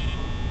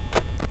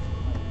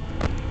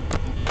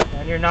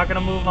 And you're not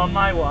gonna move on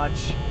my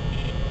watch.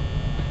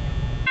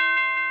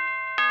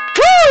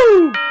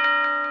 Woo!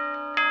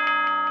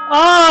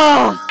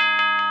 Oh!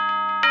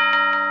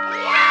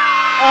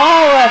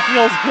 Oh, that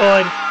feels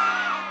good.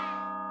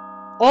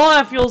 Oh,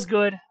 that feels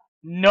good.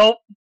 Nope.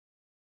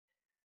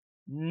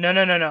 No,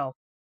 no, no, no.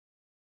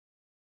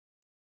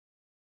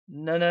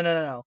 No, no, no,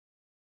 no.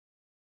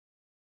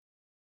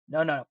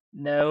 No, no,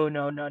 no,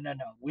 no, no, no,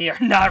 no. We are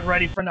not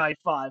ready for night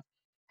 5.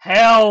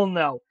 Hell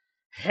no.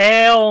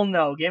 Hell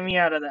no. Get me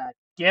out of that.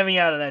 Get me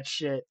out of that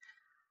shit.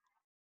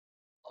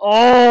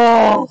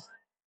 Oh!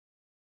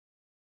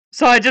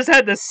 So I just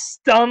had to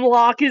stun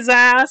lock his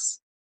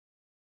ass?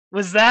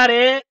 Was that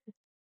it?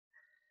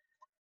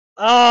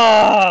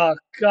 Oh,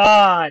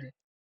 God.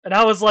 And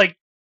I was like,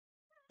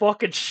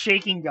 fucking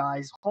shaking,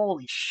 guys.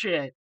 Holy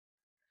shit.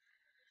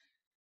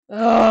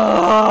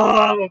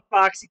 Oh,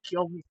 Foxy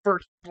killed me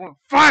first.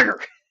 Fire!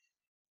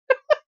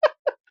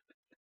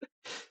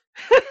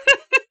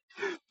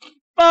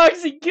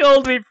 Foxy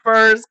killed me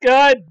first.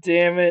 God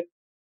damn it.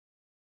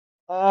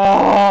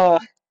 Oh.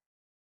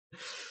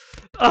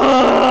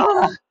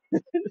 Oh.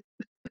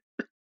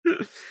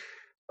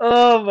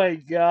 Oh my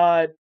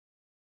god.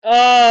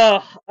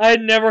 Oh, I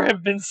never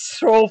have been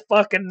so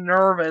fucking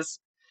nervous.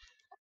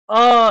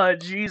 Oh,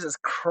 Jesus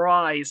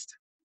Christ.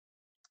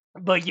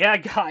 But yeah,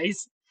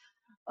 guys.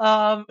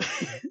 Um,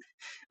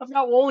 I've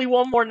got only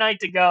one more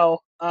night to go.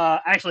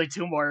 Actually,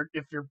 two more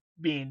if you're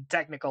being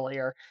technical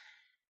here.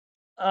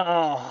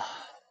 Oh,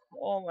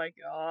 oh my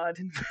god.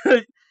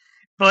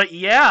 But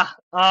yeah,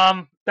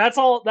 that's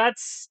all.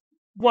 That's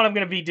what I'm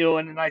gonna be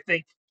doing, and I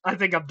think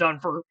I'm done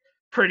for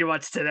pretty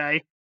much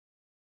today.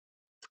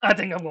 I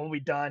think I'm gonna be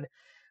done.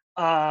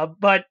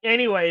 But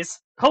anyways,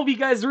 hope you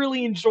guys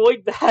really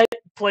enjoyed that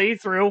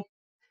playthrough.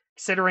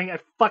 Considering I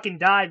fucking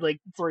died like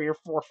 3 or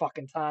 4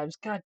 fucking times.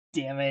 God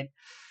damn it.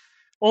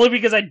 Only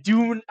because I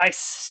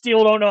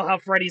still don't know how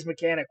Freddy's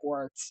mechanic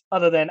works.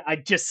 Other than I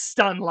just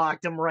stun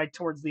locked him right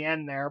towards the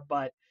end there.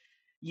 But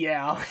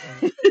yeah,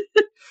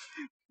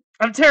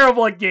 I'm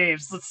terrible at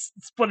games. Let's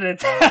put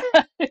it at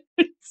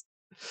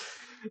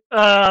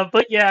that.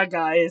 But yeah,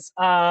 guys.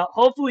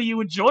 Hopefully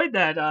you enjoyed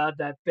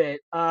that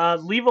bit.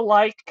 Leave a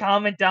like,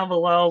 comment down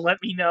below. Let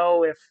me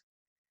know if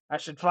I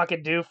should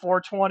fucking do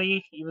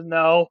 420, even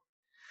though,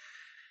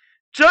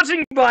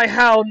 judging by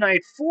how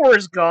night 4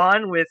 is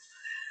gone, with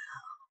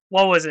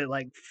what was it,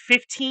 like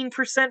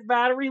 15%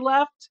 battery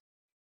left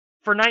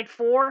for night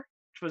 4,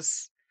 which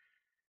was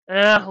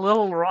a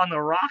little on the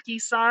rocky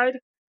side.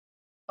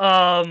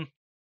 Yeah,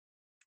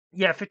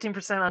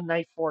 15% on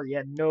night 4.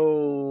 Yeah,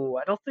 no,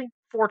 I don't think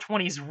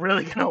 420 is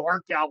really gonna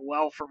work out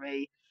well for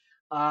me,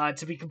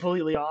 to be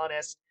completely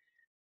honest.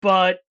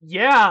 But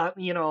yeah,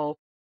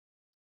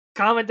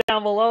 comment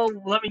down below.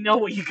 Let me know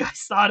what you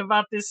guys thought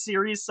about this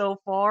series so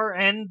far,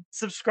 and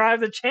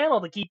subscribe to the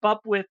channel to keep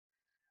up with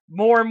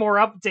more and more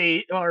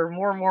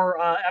more and more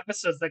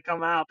episodes that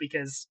come out.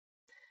 Because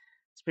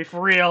let's be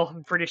for real,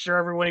 I'm pretty sure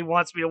everybody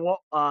wants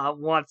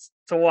wants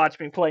to watch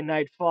me play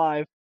Night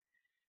 5.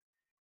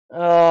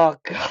 Oh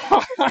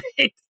god.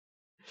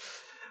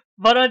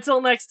 But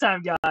until next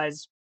time,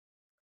 guys,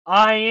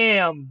 I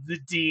am the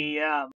DM.